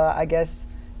kind of, I guess,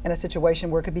 in a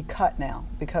situation where it could be cut now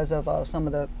because of some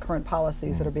of the current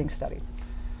policies that are being studied.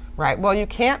 Right. Well, you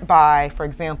can't buy, for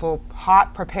example,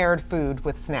 hot prepared food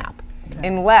with SNAP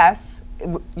unless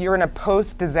you're in a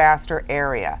post-disaster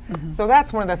area. So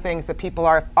that's one of the things that people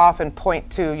are often point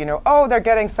to, you know, oh, they're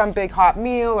getting some big hot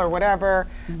meal or whatever.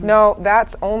 No,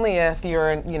 that's only if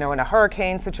you're in, you know, in a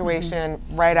hurricane situation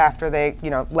right after they, you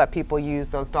know, let people use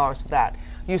those dollars for that.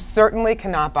 You certainly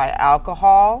cannot buy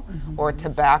alcohol or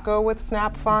tobacco with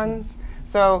SNAP funds.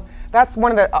 So that's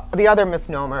one of the other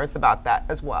misnomers about that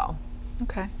as well.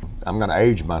 Okay. I'm going to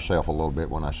age myself a little bit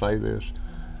when I say this.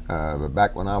 But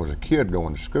back when I was a kid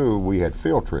going to school, we had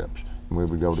field trips. And we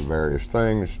would go to various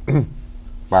things,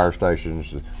 fire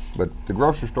stations, but the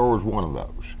grocery store was one of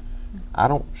those. I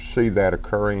don't see that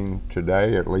occurring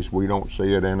today. At least we don't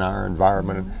see it in our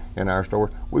environment, in our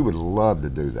stores. We would love to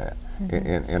do that.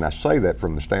 And I say that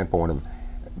from the standpoint of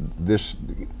this,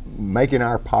 making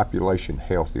our population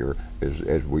healthier.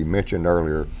 As we mentioned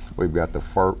earlier, we've got the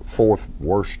fourth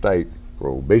worst state for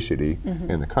obesity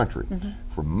in the country.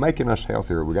 For making us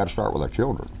healthier, we got to start with our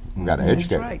children. We've got to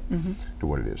educate them to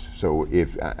what it is. So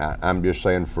if I'm just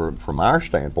saying, from our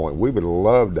standpoint, we would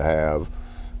love to have,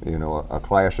 you know, a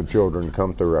class of children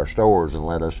come through our stores and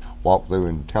let us walk through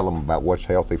and tell them about what's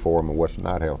healthy for them and what's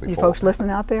not healthy for them. You folks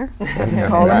listening out there? Just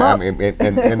call them up. And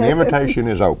the invitation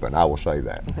is open, I will say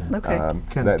that.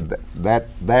 Okay.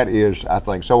 That is, I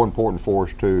think, so important for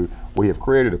us to, we have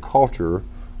created a culture,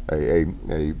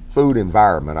 a food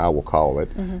environment, I will call it,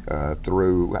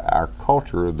 through our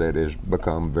culture that has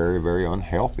become very, very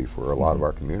unhealthy for a lot of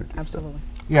our communities. Absolutely.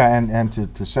 Yeah, and to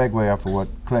segue off of what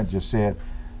Clint just said,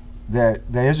 there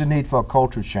is a need for a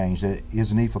culture change. There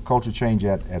is a need for culture change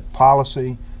at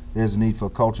policy. There's a need for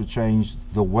culture change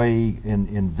the way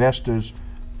investors,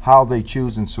 how they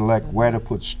choose and select where to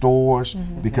put stores,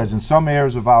 because in some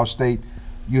areas of our state,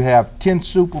 you have 10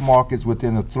 supermarkets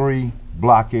within a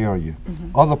 3-block area.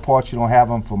 Other parts, you don't have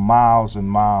them for miles and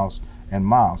miles and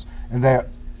miles. And there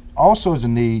also is a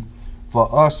need for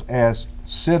us as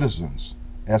citizens,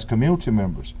 as community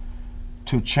members,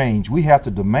 to change. We have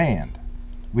to demand.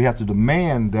 We have to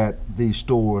demand that these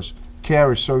stores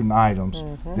carry certain items,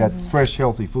 that fresh,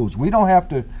 healthy foods. We don't have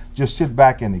to just sit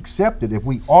back and accept it. If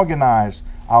we organize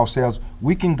ourselves,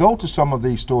 we can go to some of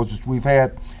these stores, which we've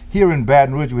had here in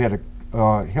Baton Rouge. We had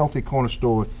a Healthy Corner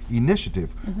Store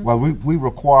initiative where we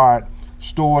required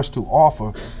stores to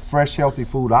offer fresh, healthy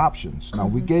food options. Now,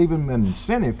 we gave them an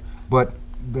incentive, but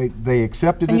they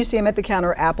accepted it. And you see them at the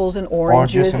counter, apples and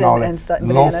oranges and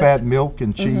low-fat milk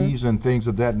and cheese and things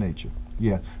of that nature.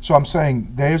 Yeah, so I'm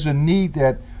saying there's a need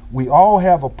that we all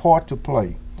have a part to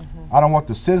play. I don't want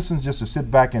the citizens just to sit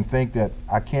back and think that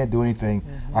I can't do anything.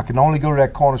 I can only go to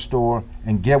that corner store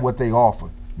and get what they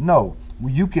offer. No,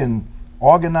 you can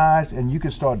organize and you can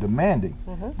start demanding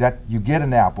that you get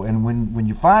an apple. And when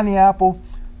you find the apple,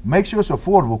 make sure it's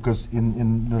affordable, because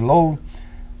in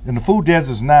the food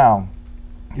deserts now,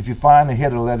 if you find a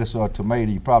head of lettuce or a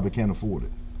tomato, you probably can't afford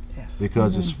it,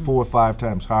 because it's 4 or 5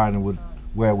 times higher than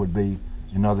where it would be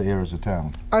in other areas of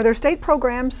town. Are there state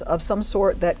programs of some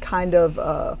sort that kind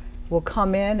of will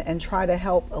come in and try to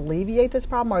help alleviate this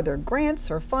problem? Are there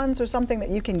grants or funds or something that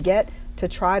you can get to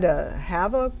try to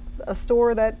have a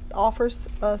store that offers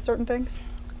certain things?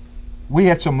 We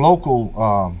had some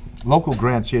local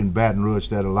grants here in Baton Rouge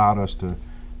that allowed us to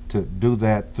do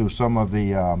that through some of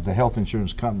the health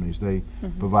insurance companies. They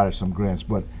provided some grants,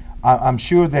 but I'm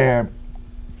sure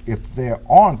if there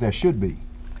aren't, there should be.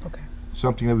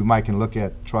 Something that we might can look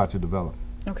at, try to develop.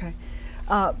 Okay.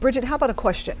 Bridget, how about a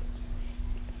question?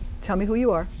 Tell me who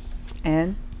you are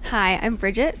and Hi, I'm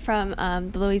Bridget from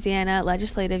the Louisiana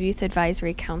Legislative Youth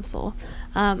Advisory Council.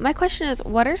 My question is,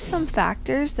 what are some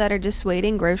factors that are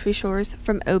dissuading grocery stores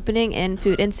from opening in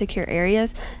food insecure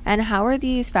areas, and how are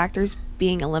these factors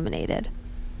being eliminated?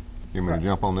 You want me to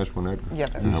jump on this one, Edgar? Yeah,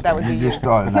 that would be you. Just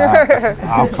started.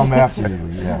 I'll come after you.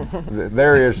 Yeah.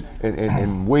 There is,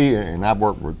 and I've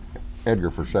worked with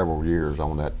Edgar for several years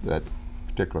on that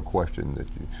particular question that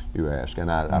you asked,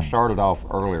 and I started off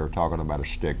earlier talking about a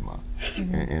stigma,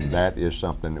 and that is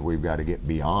something that we've got to get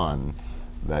beyond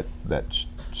that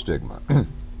stigma.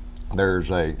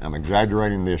 I'm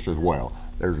exaggerating this as well.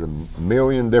 There's a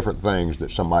million different things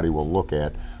that somebody will look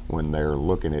at when they're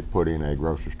looking at putting a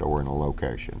grocery store in a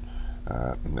location.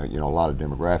 A lot of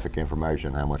demographic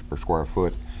information, how much per square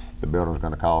foot the building's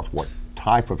going to cost, what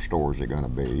type of store is it going to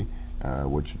be,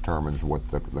 which determines what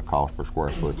the cost per square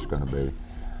foot is going to be.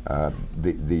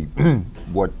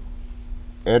 What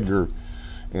Edgar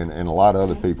and a lot of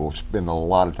other people spend a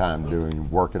lot of time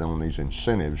doing, working on these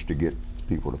incentives to get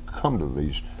people to come to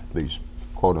these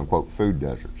quote-unquote food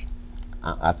deserts.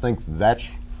 I think that's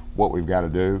what we've got to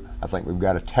do. I think we've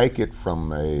got to take it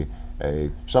from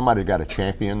somebody's got to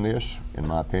champion this, in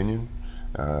my opinion,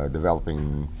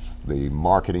 developing the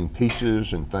marketing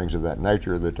pieces and things of that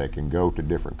nature that they can go to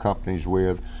different companies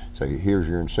with. Say, here's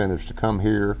your incentives to come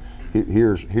here.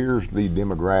 Here's the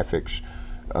demographics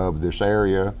of this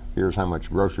area. Here's how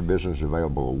much grocery business is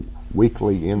available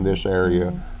weekly in this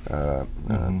area.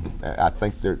 I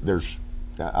think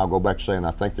I'll go back to saying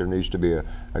I think there needs to be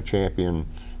a champion,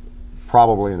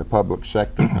 probably in the public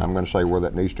sector. I'm going to say where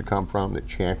that needs to come from, that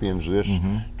champions this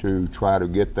to try to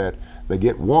get that. They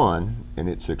get one and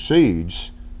it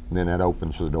succeeds, and then that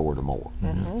opens the door to more.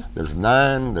 There's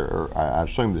 9, I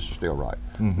assume this is still right,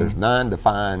 there's 9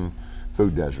 defined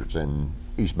food deserts in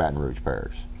East Baton Rouge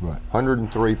Parish.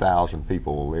 103,000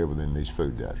 people live within these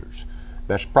food deserts.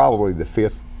 That's probably the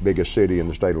 5th biggest city in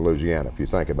the state of Louisiana, if you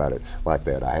think about it like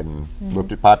that. I hadn't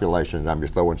looked at populations, I'm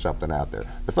just throwing something out there.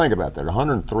 But think about that,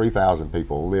 103,000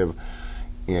 people live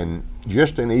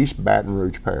just in East Baton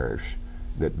Rouge Parish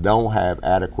that don't have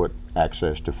adequate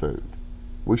access to food.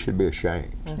 We should be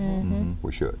ashamed.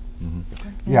 We should.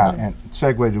 Yeah, and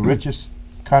segue, the richest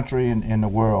country in the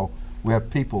world, we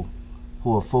have people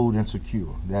who are food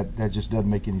insecure. That just doesn't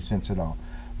make any sense at all.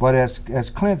 But as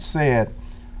Clint said,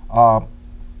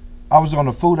 I was on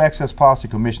the Food Access Policy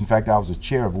Commission. In fact, I was the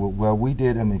chair of it, where we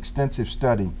did an extensive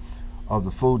study of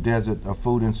the food desert,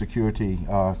 food insecurity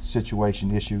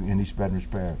situation issue in East Baton Rouge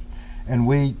Parish. And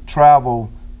we traveled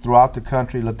throughout the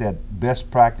country, looked at best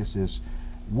practices.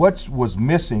 What was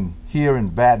missing here in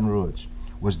Baton Rouge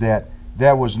was that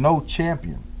there was no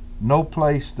champion, no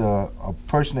place a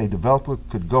person, a developer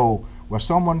could go where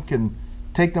someone can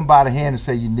take them by the hand and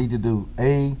say, you need to do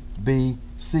A, B,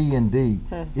 C, and D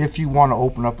if you want to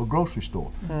open up a grocery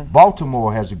store.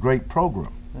 Baltimore has a great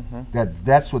program.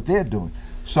 That's what they're doing.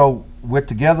 So with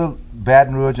Together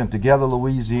Baton Rouge and Together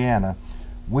Louisiana,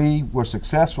 we were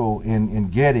successful in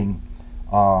getting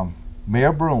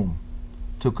Mayor Broome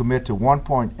to commit to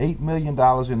 $1.8 million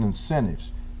in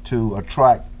incentives to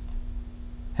attract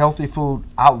healthy food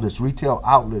outlets, retail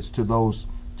outlets to those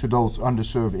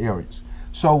underserved areas.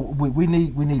 So we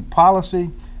need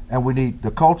policy, and we need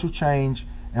the cultural change,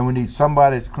 and we need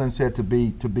somebody, as Clint said, to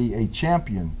be a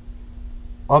champion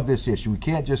of this issue. We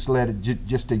can't just let it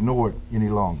just ignore it any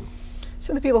longer.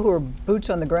 So the people who are boots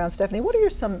on the ground, Stephanie, what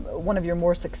are one of your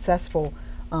more successful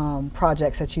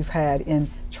projects that you've had in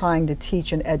trying to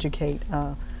teach and educate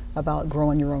about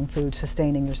growing your own food,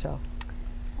 sustaining yourself?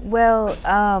 Well,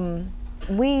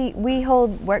 we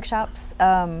hold workshops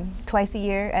twice a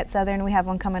year at Southern. We have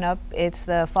one coming up. It's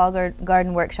the Fall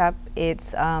Garden Workshop.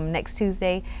 It's next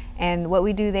Tuesday. And what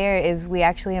we do there is we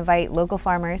actually invite local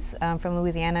farmers from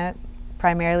Louisiana,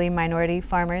 primarily minority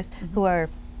farmers who are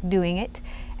doing it,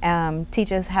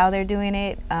 teach us how they're doing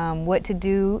it, what to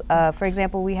do. For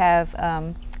example, we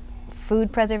have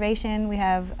food preservation. We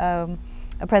have a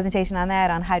presentation on that,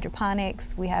 on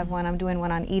hydroponics. We have one, I'm doing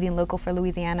one on eating local for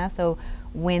Louisiana, so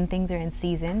when things are in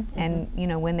season and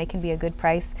when they can be a good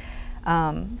price.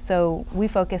 So we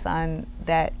focus on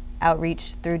that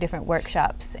outreach through different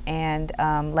workshops, and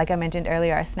like I mentioned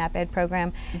earlier, our SNAP Ed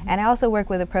program. And I also work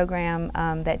with a program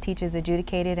that teaches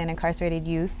adjudicated and incarcerated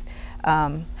youth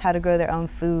how to grow their own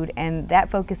food, and that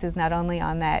focuses not only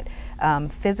on that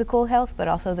physical health but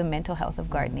also the mental health of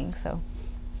gardening. So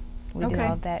we do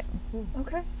all of that.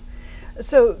 Okay.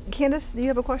 So Candace, do you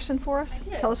have a question for us?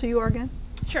 Tell us who you are again.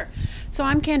 Sure. So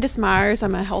I'm Candace Myers.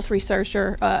 I'm a health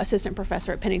researcher, assistant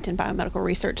professor at Pennington Biomedical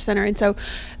Research Center. And so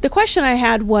the question I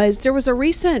had was, there was a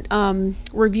recent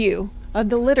review of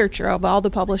the literature, of all the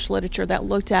published literature that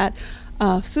looked at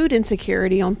food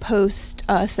insecurity on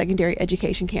post-secondary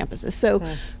education campuses. So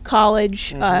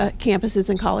college campuses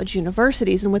and college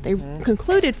universities. And what they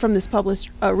concluded from this published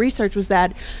research was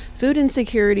that food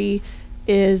insecurity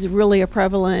is really a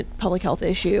prevalent public health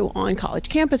issue on college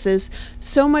campuses,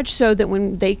 so much so that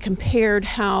when they compared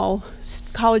how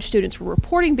college students were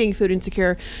reporting being food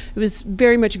insecure, it was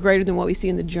very much greater than what we see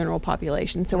in the general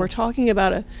population. So we're talking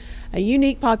about a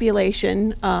unique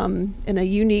population in a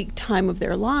unique time of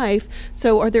their life.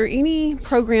 So are there any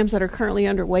programs that are currently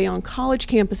underway on college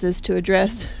campuses to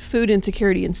address food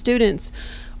insecurity in students?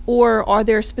 Or are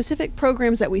there specific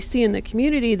programs that we see in the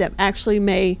community that actually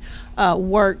may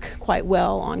work quite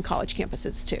well on college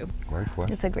campuses too? Great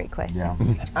question. It's a great question.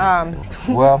 Yeah.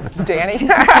 Well, Danny.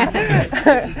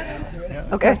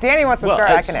 Okay. If Danny wants to start,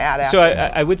 I can add. So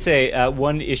I would say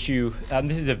one issue,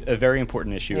 this is a very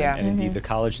important issue, Yeah. and indeed the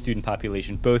college student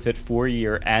population, both at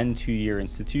 4-year and 2-year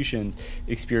institutions,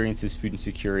 experiences food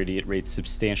insecurity at rates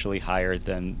substantially higher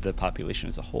than the population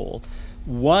as a whole.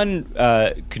 One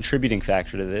contributing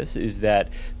factor to this is that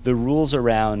the rules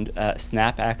around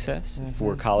SNAP access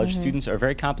for college students are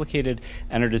very complicated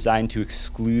and are designed to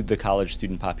exclude the college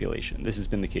student population. This has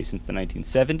been the case since the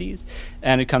 1970s,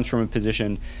 and it comes from a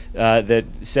position that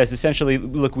says essentially,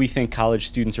 look, we think college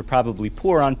students are probably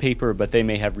poor on paper, but they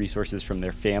may have resources from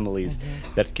their families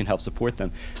that can help support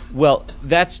them. Well,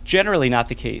 that's generally not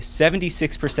the case.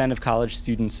 76% of college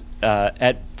students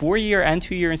at 4-year and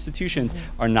 2-year institutions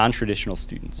are non-traditional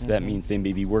students. That means they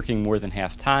may be working more than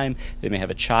half time, they may have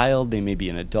a child, they may be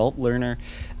an adult learner.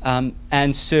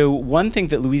 And so one thing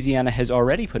that Louisiana has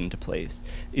already put into place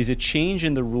is a change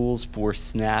in the rules for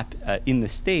SNAP in the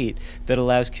state that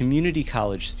allows community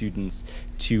college students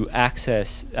to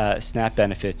access SNAP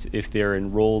benefits if they're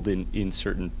enrolled in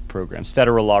certain programs.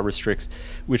 Federal law restricts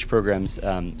which programs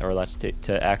are allowed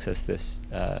to access this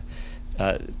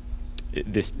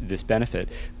this benefit.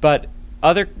 But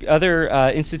other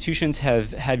institutions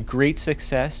have had great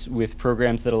success with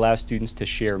programs that allow students to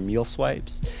share meal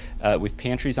swipes, with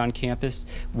pantries on campus,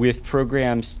 with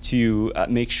programs to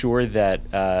make sure that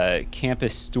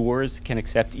campus stores can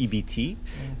accept EBT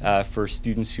for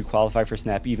students who qualify for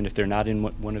SNAP, even if they're not in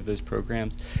one of those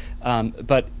programs.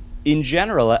 But in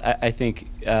general, I think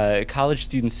college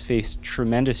students face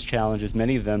tremendous challenges.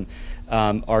 Many of them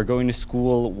are going to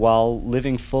school while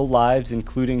living full lives,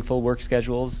 including full work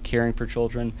schedules, caring for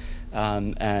children,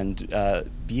 and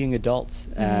being adults.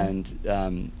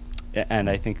 And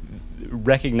I think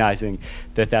recognizing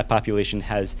that population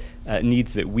has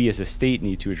needs that we as a state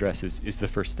need to address is the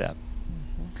first step.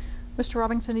 Mr.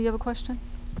 Robinson, do you have a question?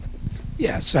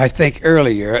 Yes, I think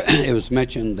earlier it was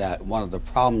mentioned that one of the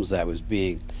problems that was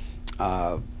being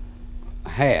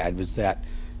had was that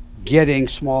getting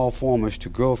small farmers to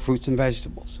grow fruits and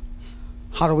vegetables.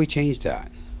 How do we change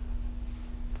that?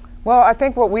 Well, I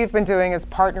think what we've been doing is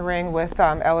partnering with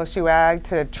LSU Ag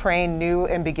to train new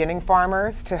and beginning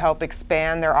farmers to help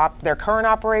expand their current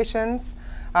operations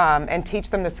and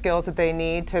teach them the skills that they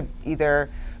need to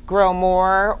either grow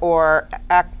more or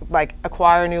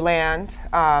acquire new land,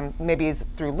 maybe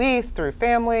through lease, through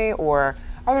family, or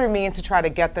other means to try to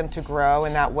get them to grow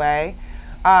in that way.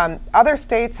 Other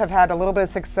states have had a little bit of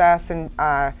success in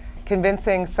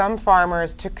convincing some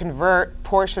farmers to convert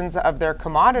portions of their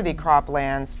commodity crop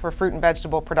lands for fruit and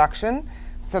vegetable production.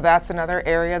 So that's another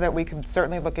area that we could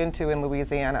certainly look into in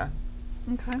Louisiana.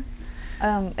 Okay.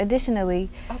 Additionally,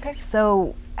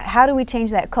 so how do we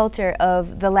change that culture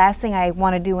of the last thing I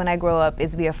want to do when I grow up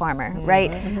is be a farmer,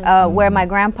 right? Where my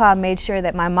grandpa made sure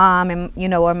that my mom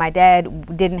and or my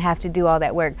dad didn't have to do all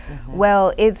that work.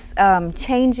 Well, it's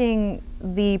changing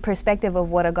the perspective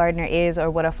of what a gardener is or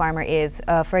what a farmer is.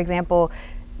 For example,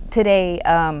 today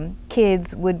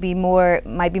kids might be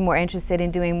more interested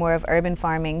in doing more of urban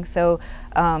farming. So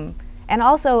and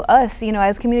also us,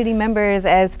 as community members,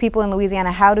 as people in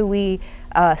Louisiana, how do we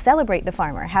celebrate the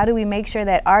farmer? How do we make sure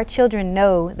that our children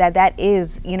know that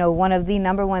is, one of the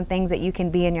 #1 things that you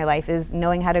can be in your life is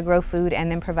knowing how to grow food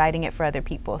and then providing it for other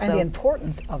people. And the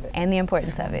importance of it. And the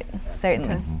importance of it,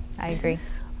 certainly. Okay. I agree.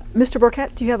 Mr.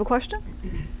 Burkett, do you have a question?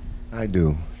 I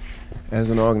do. As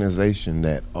an organization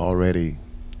that already,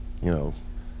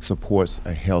 supports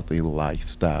a healthy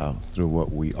lifestyle through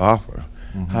what we offer,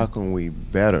 how can we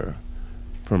better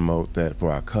promote that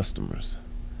for our customers?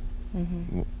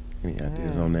 Any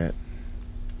ideas on that?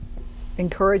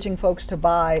 Encouraging folks to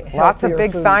buy lots of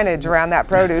big foods. signage around that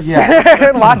produce.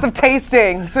 Yeah. Lots of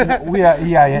tastings.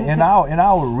 In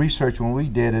our research, when we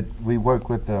did it, we worked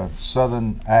with the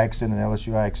Southern Ag Center and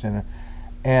LSU Ag Center,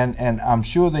 and I'm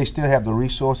sure they still have the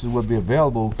resources would be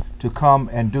available to come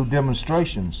and do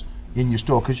demonstrations in your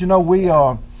store, because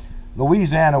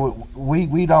Louisiana,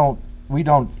 we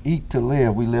don't eat to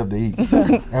live, we live to eat.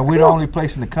 And we're the only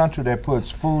place in the country that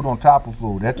puts food on top of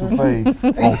food, etouffee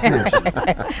on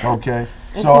fish. Okay?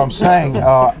 So I'm saying,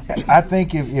 I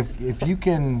think if you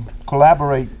can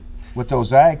collaborate with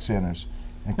those ag centers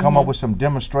and come up with some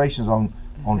demonstrations on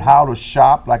how to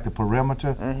shop, like the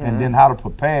perimeter, and then how to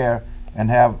prepare and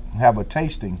have a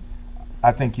tasting,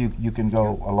 I think you can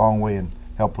go a long way in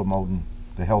help promoting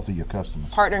the health of your customers.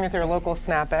 Partnering with your local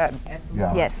SNAP Ed.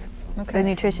 Yeah. Yes. Okay. The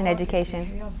nutrition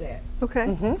education.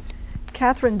 Okay.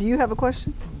 Catherine, do you have a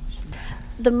question?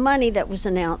 The money that was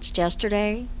announced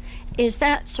yesterday, is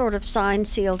that sort of signed,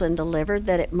 sealed, and delivered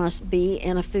that it must be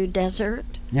in a food desert?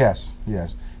 Yes,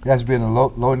 yes. It has been a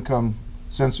low-income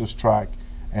census tract,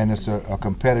 and it's a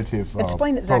competitive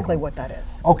Explain exactly program. what that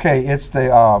is. Okay, it's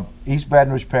the East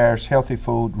Baton Rouge Parish Healthy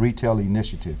Food Retail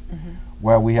Initiative,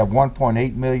 where we have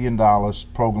 $1.8 million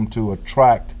programmed to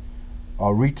attract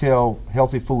retail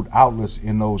healthy food outlets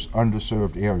in those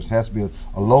underserved areas. It has to be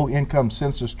a low-income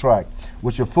census tract,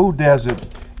 which a food desert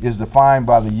is defined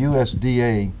by the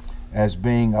USDA as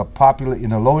being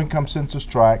in a low-income census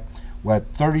tract where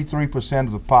 33%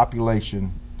 of the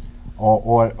population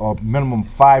or minimum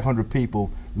 500 people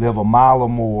live a mile or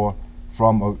more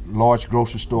from a large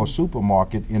grocery store or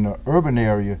supermarket in an urban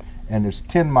area, and it's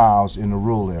 10 miles in the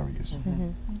rural areas.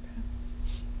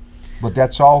 But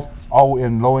that's all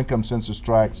in low-income census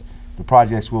tracts. The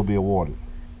projects will be awarded.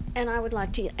 And I would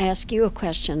like to ask you a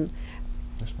question.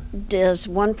 Does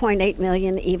 1.8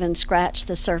 million even scratch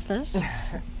the surface?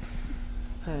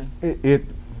 It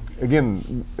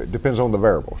again, it depends on the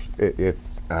variables. It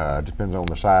depends on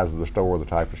the size of the store, the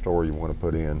type of store you want to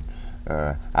put in.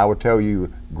 I would tell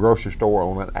you, grocery store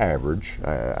on an average,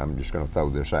 I'm just going to throw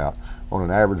this out, on an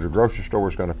average, a grocery store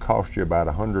is going to cost you about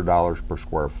 $100 per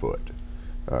square foot.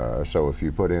 So if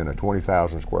you put in a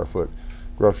 20,000 square foot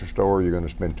grocery store, you're going to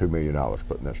spend $2 million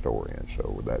putting that store in.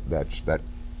 So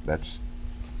that's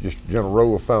just general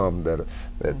rule of thumb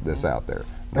that's out there.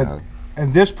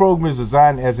 And this program is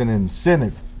designed as an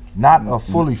incentive, not a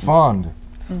fully fund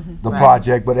the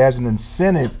project, but as an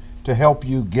incentive to help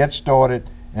you get started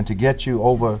and to get you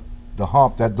over the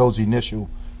hump, those initial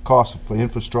costs for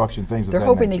infrastructure and things of that They're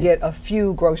hoping nature. to get a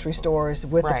few grocery stores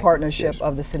with the partnership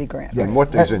of the city grant. And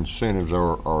what these incentives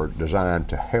are designed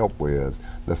to help with,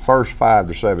 the first 5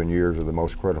 to 7 years are the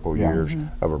most critical years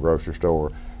of a grocery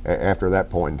store. After that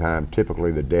point in time,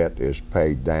 typically the debt is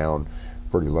paid down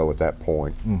pretty low at that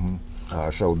point.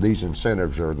 So these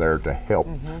incentives are there to help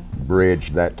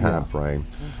bridge that time frame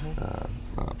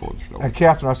for the store. And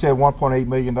Catherine, I said $1.8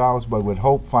 million, but with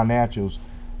Hope Financials,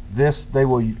 they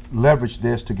will leverage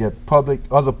this to get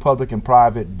other public and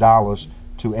private dollars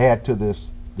to add to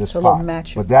this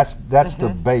pot. But that's the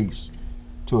base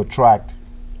to attract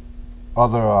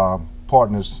other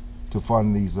partners to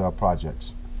fund these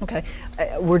projects. Okay,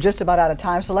 we're just about out of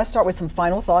time, so let's start with some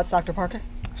final thoughts, Dr. Parker.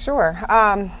 Sure.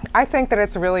 I think that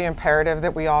it's really imperative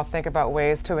that we all think about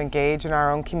ways to engage in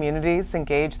our own communities,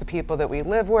 engage the people that we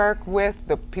work with,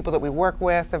 the people that we work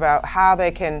with, about how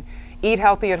they can eat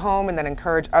healthy at home and then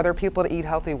encourage other people to eat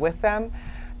healthy with them.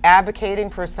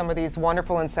 Advocating for some of these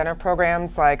wonderful incentive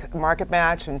programs like Market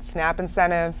Match and SNAP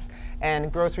incentives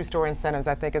and grocery store incentives,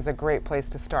 I think, is a great place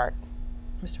to start.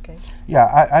 Mr. Cage?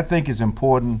 Yeah, I think it's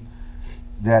important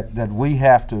that we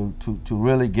have to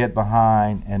really get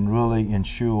behind and really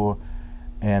ensure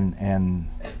and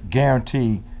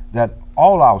guarantee that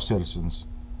all our citizens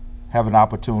have an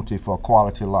opportunity for a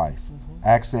quality life,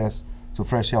 access to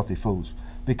fresh, healthy foods.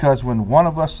 Because when one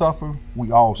of us suffer,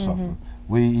 we all suffer.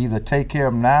 We either take care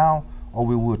of them now or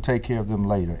we will take care of them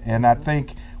later. And I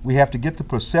think we have to get the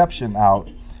perception out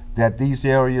that these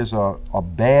areas are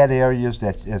bad areas,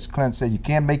 that, as Clint said, you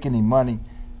can't make any money.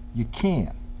 You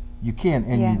can. You can,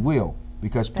 and you will,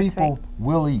 because people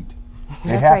will eat.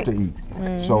 They have to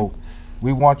eat. So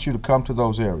we want you to come to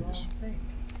those areas.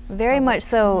 Very much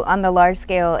so on the large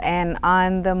scale, and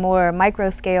on the more micro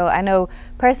scale. I know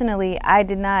personally I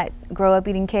did not grow up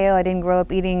eating kale. I didn't grow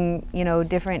up eating,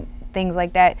 different things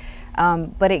like that.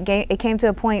 But it came to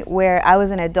a point where I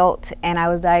was an adult and I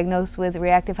was diagnosed with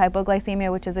reactive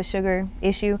hypoglycemia, which is a sugar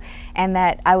issue, and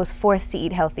that I was forced to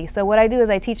eat healthy. So what I do is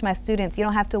I teach my students, you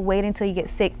don't have to wait until you get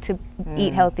sick to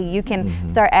eat healthy. You can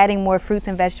start adding more fruits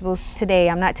and vegetables today.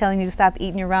 I'm not telling you to stop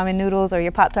eating your ramen noodles or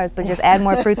your Pop-Tarts, but just add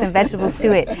more fruits and vegetables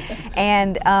to it.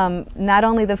 And not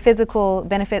only the physical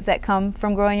benefits that come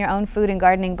from growing your own food and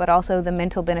gardening, but also the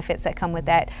mental benefits that come with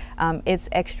that. It's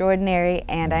extraordinary,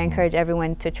 and I encourage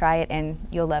everyone to try it, and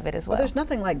you'll love it as well. Well, there's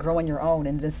nothing like growing your own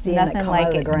and just seeing Nothing it come like out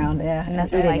of the it. ground. Yeah,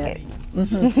 Nothing like it.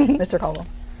 Mr. Caldwell.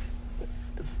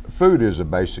 Food is a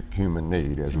basic human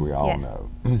need, as we all know.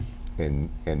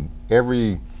 And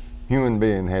every human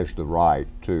being has the right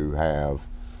to have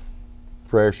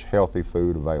fresh, healthy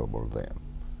food available to them.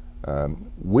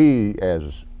 We,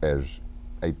 as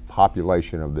a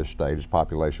population of this state, as a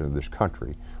population of this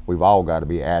country, we've all got to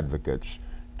be advocates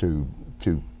to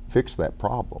fix that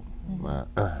problem.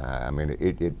 I mean,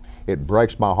 it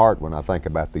breaks my heart when I think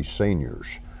about these seniors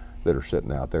that are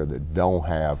sitting out there that don't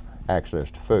have access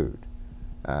to food.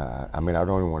 I mean, I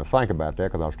don't even want to think about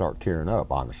that because I'll start tearing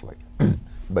up, honestly.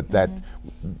 But that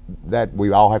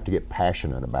we all have to get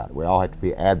passionate about it. We all have to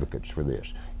be advocates for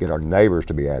this. Get our neighbors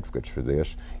to be advocates for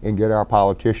this, and get our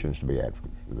politicians to be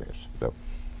advocates for this. So.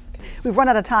 We've run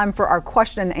out of time for our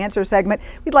question and answer segment.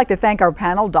 We'd like to thank our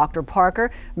panel, Dr. Parker,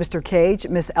 Mr. Cage,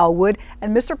 Ms. Elwood,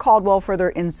 and Mr. Caldwell for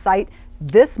their insight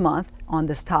this month on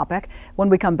this topic. When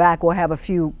we come back, we'll have a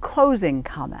few closing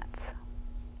comments.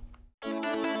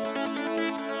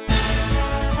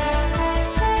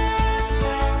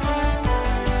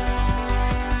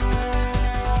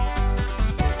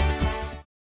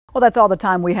 Well, that's all the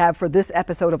time we have for this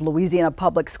episode of Louisiana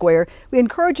Public Square. We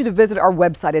encourage you to visit our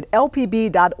website at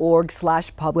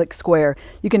lpb.org/public square.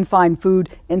 You can find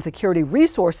food insecurity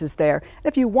resources there.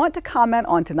 If you want to comment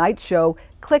on tonight's show,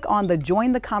 click on the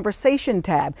Join the Conversation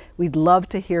tab. We'd love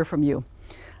to hear from you.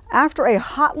 After a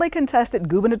hotly contested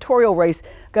gubernatorial race,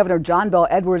 Governor John Bel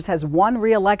Edwards has won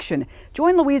re-election.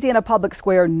 Join Louisiana Public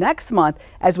Square next month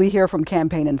as we hear from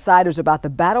campaign insiders about the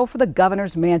battle for the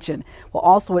governor's mansion. We'll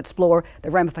also explore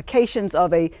the ramifications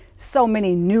of so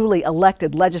many newly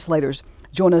elected legislators.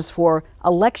 Join us for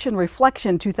Election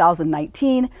Reflection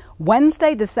 2019,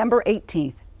 Wednesday, December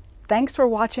 18th. Thanks for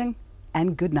watching,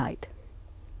 and good night.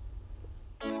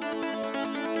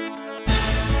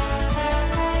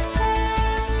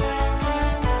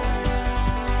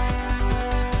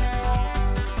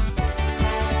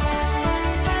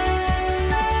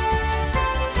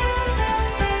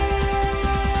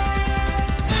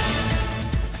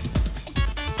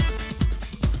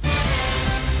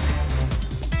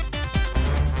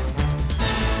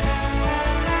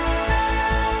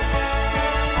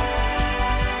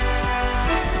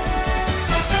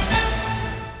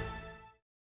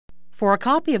 For a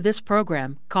copy of this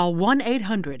program, call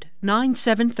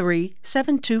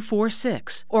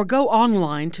 1-800-973-7246 or go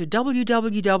online to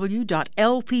www.lpb.org.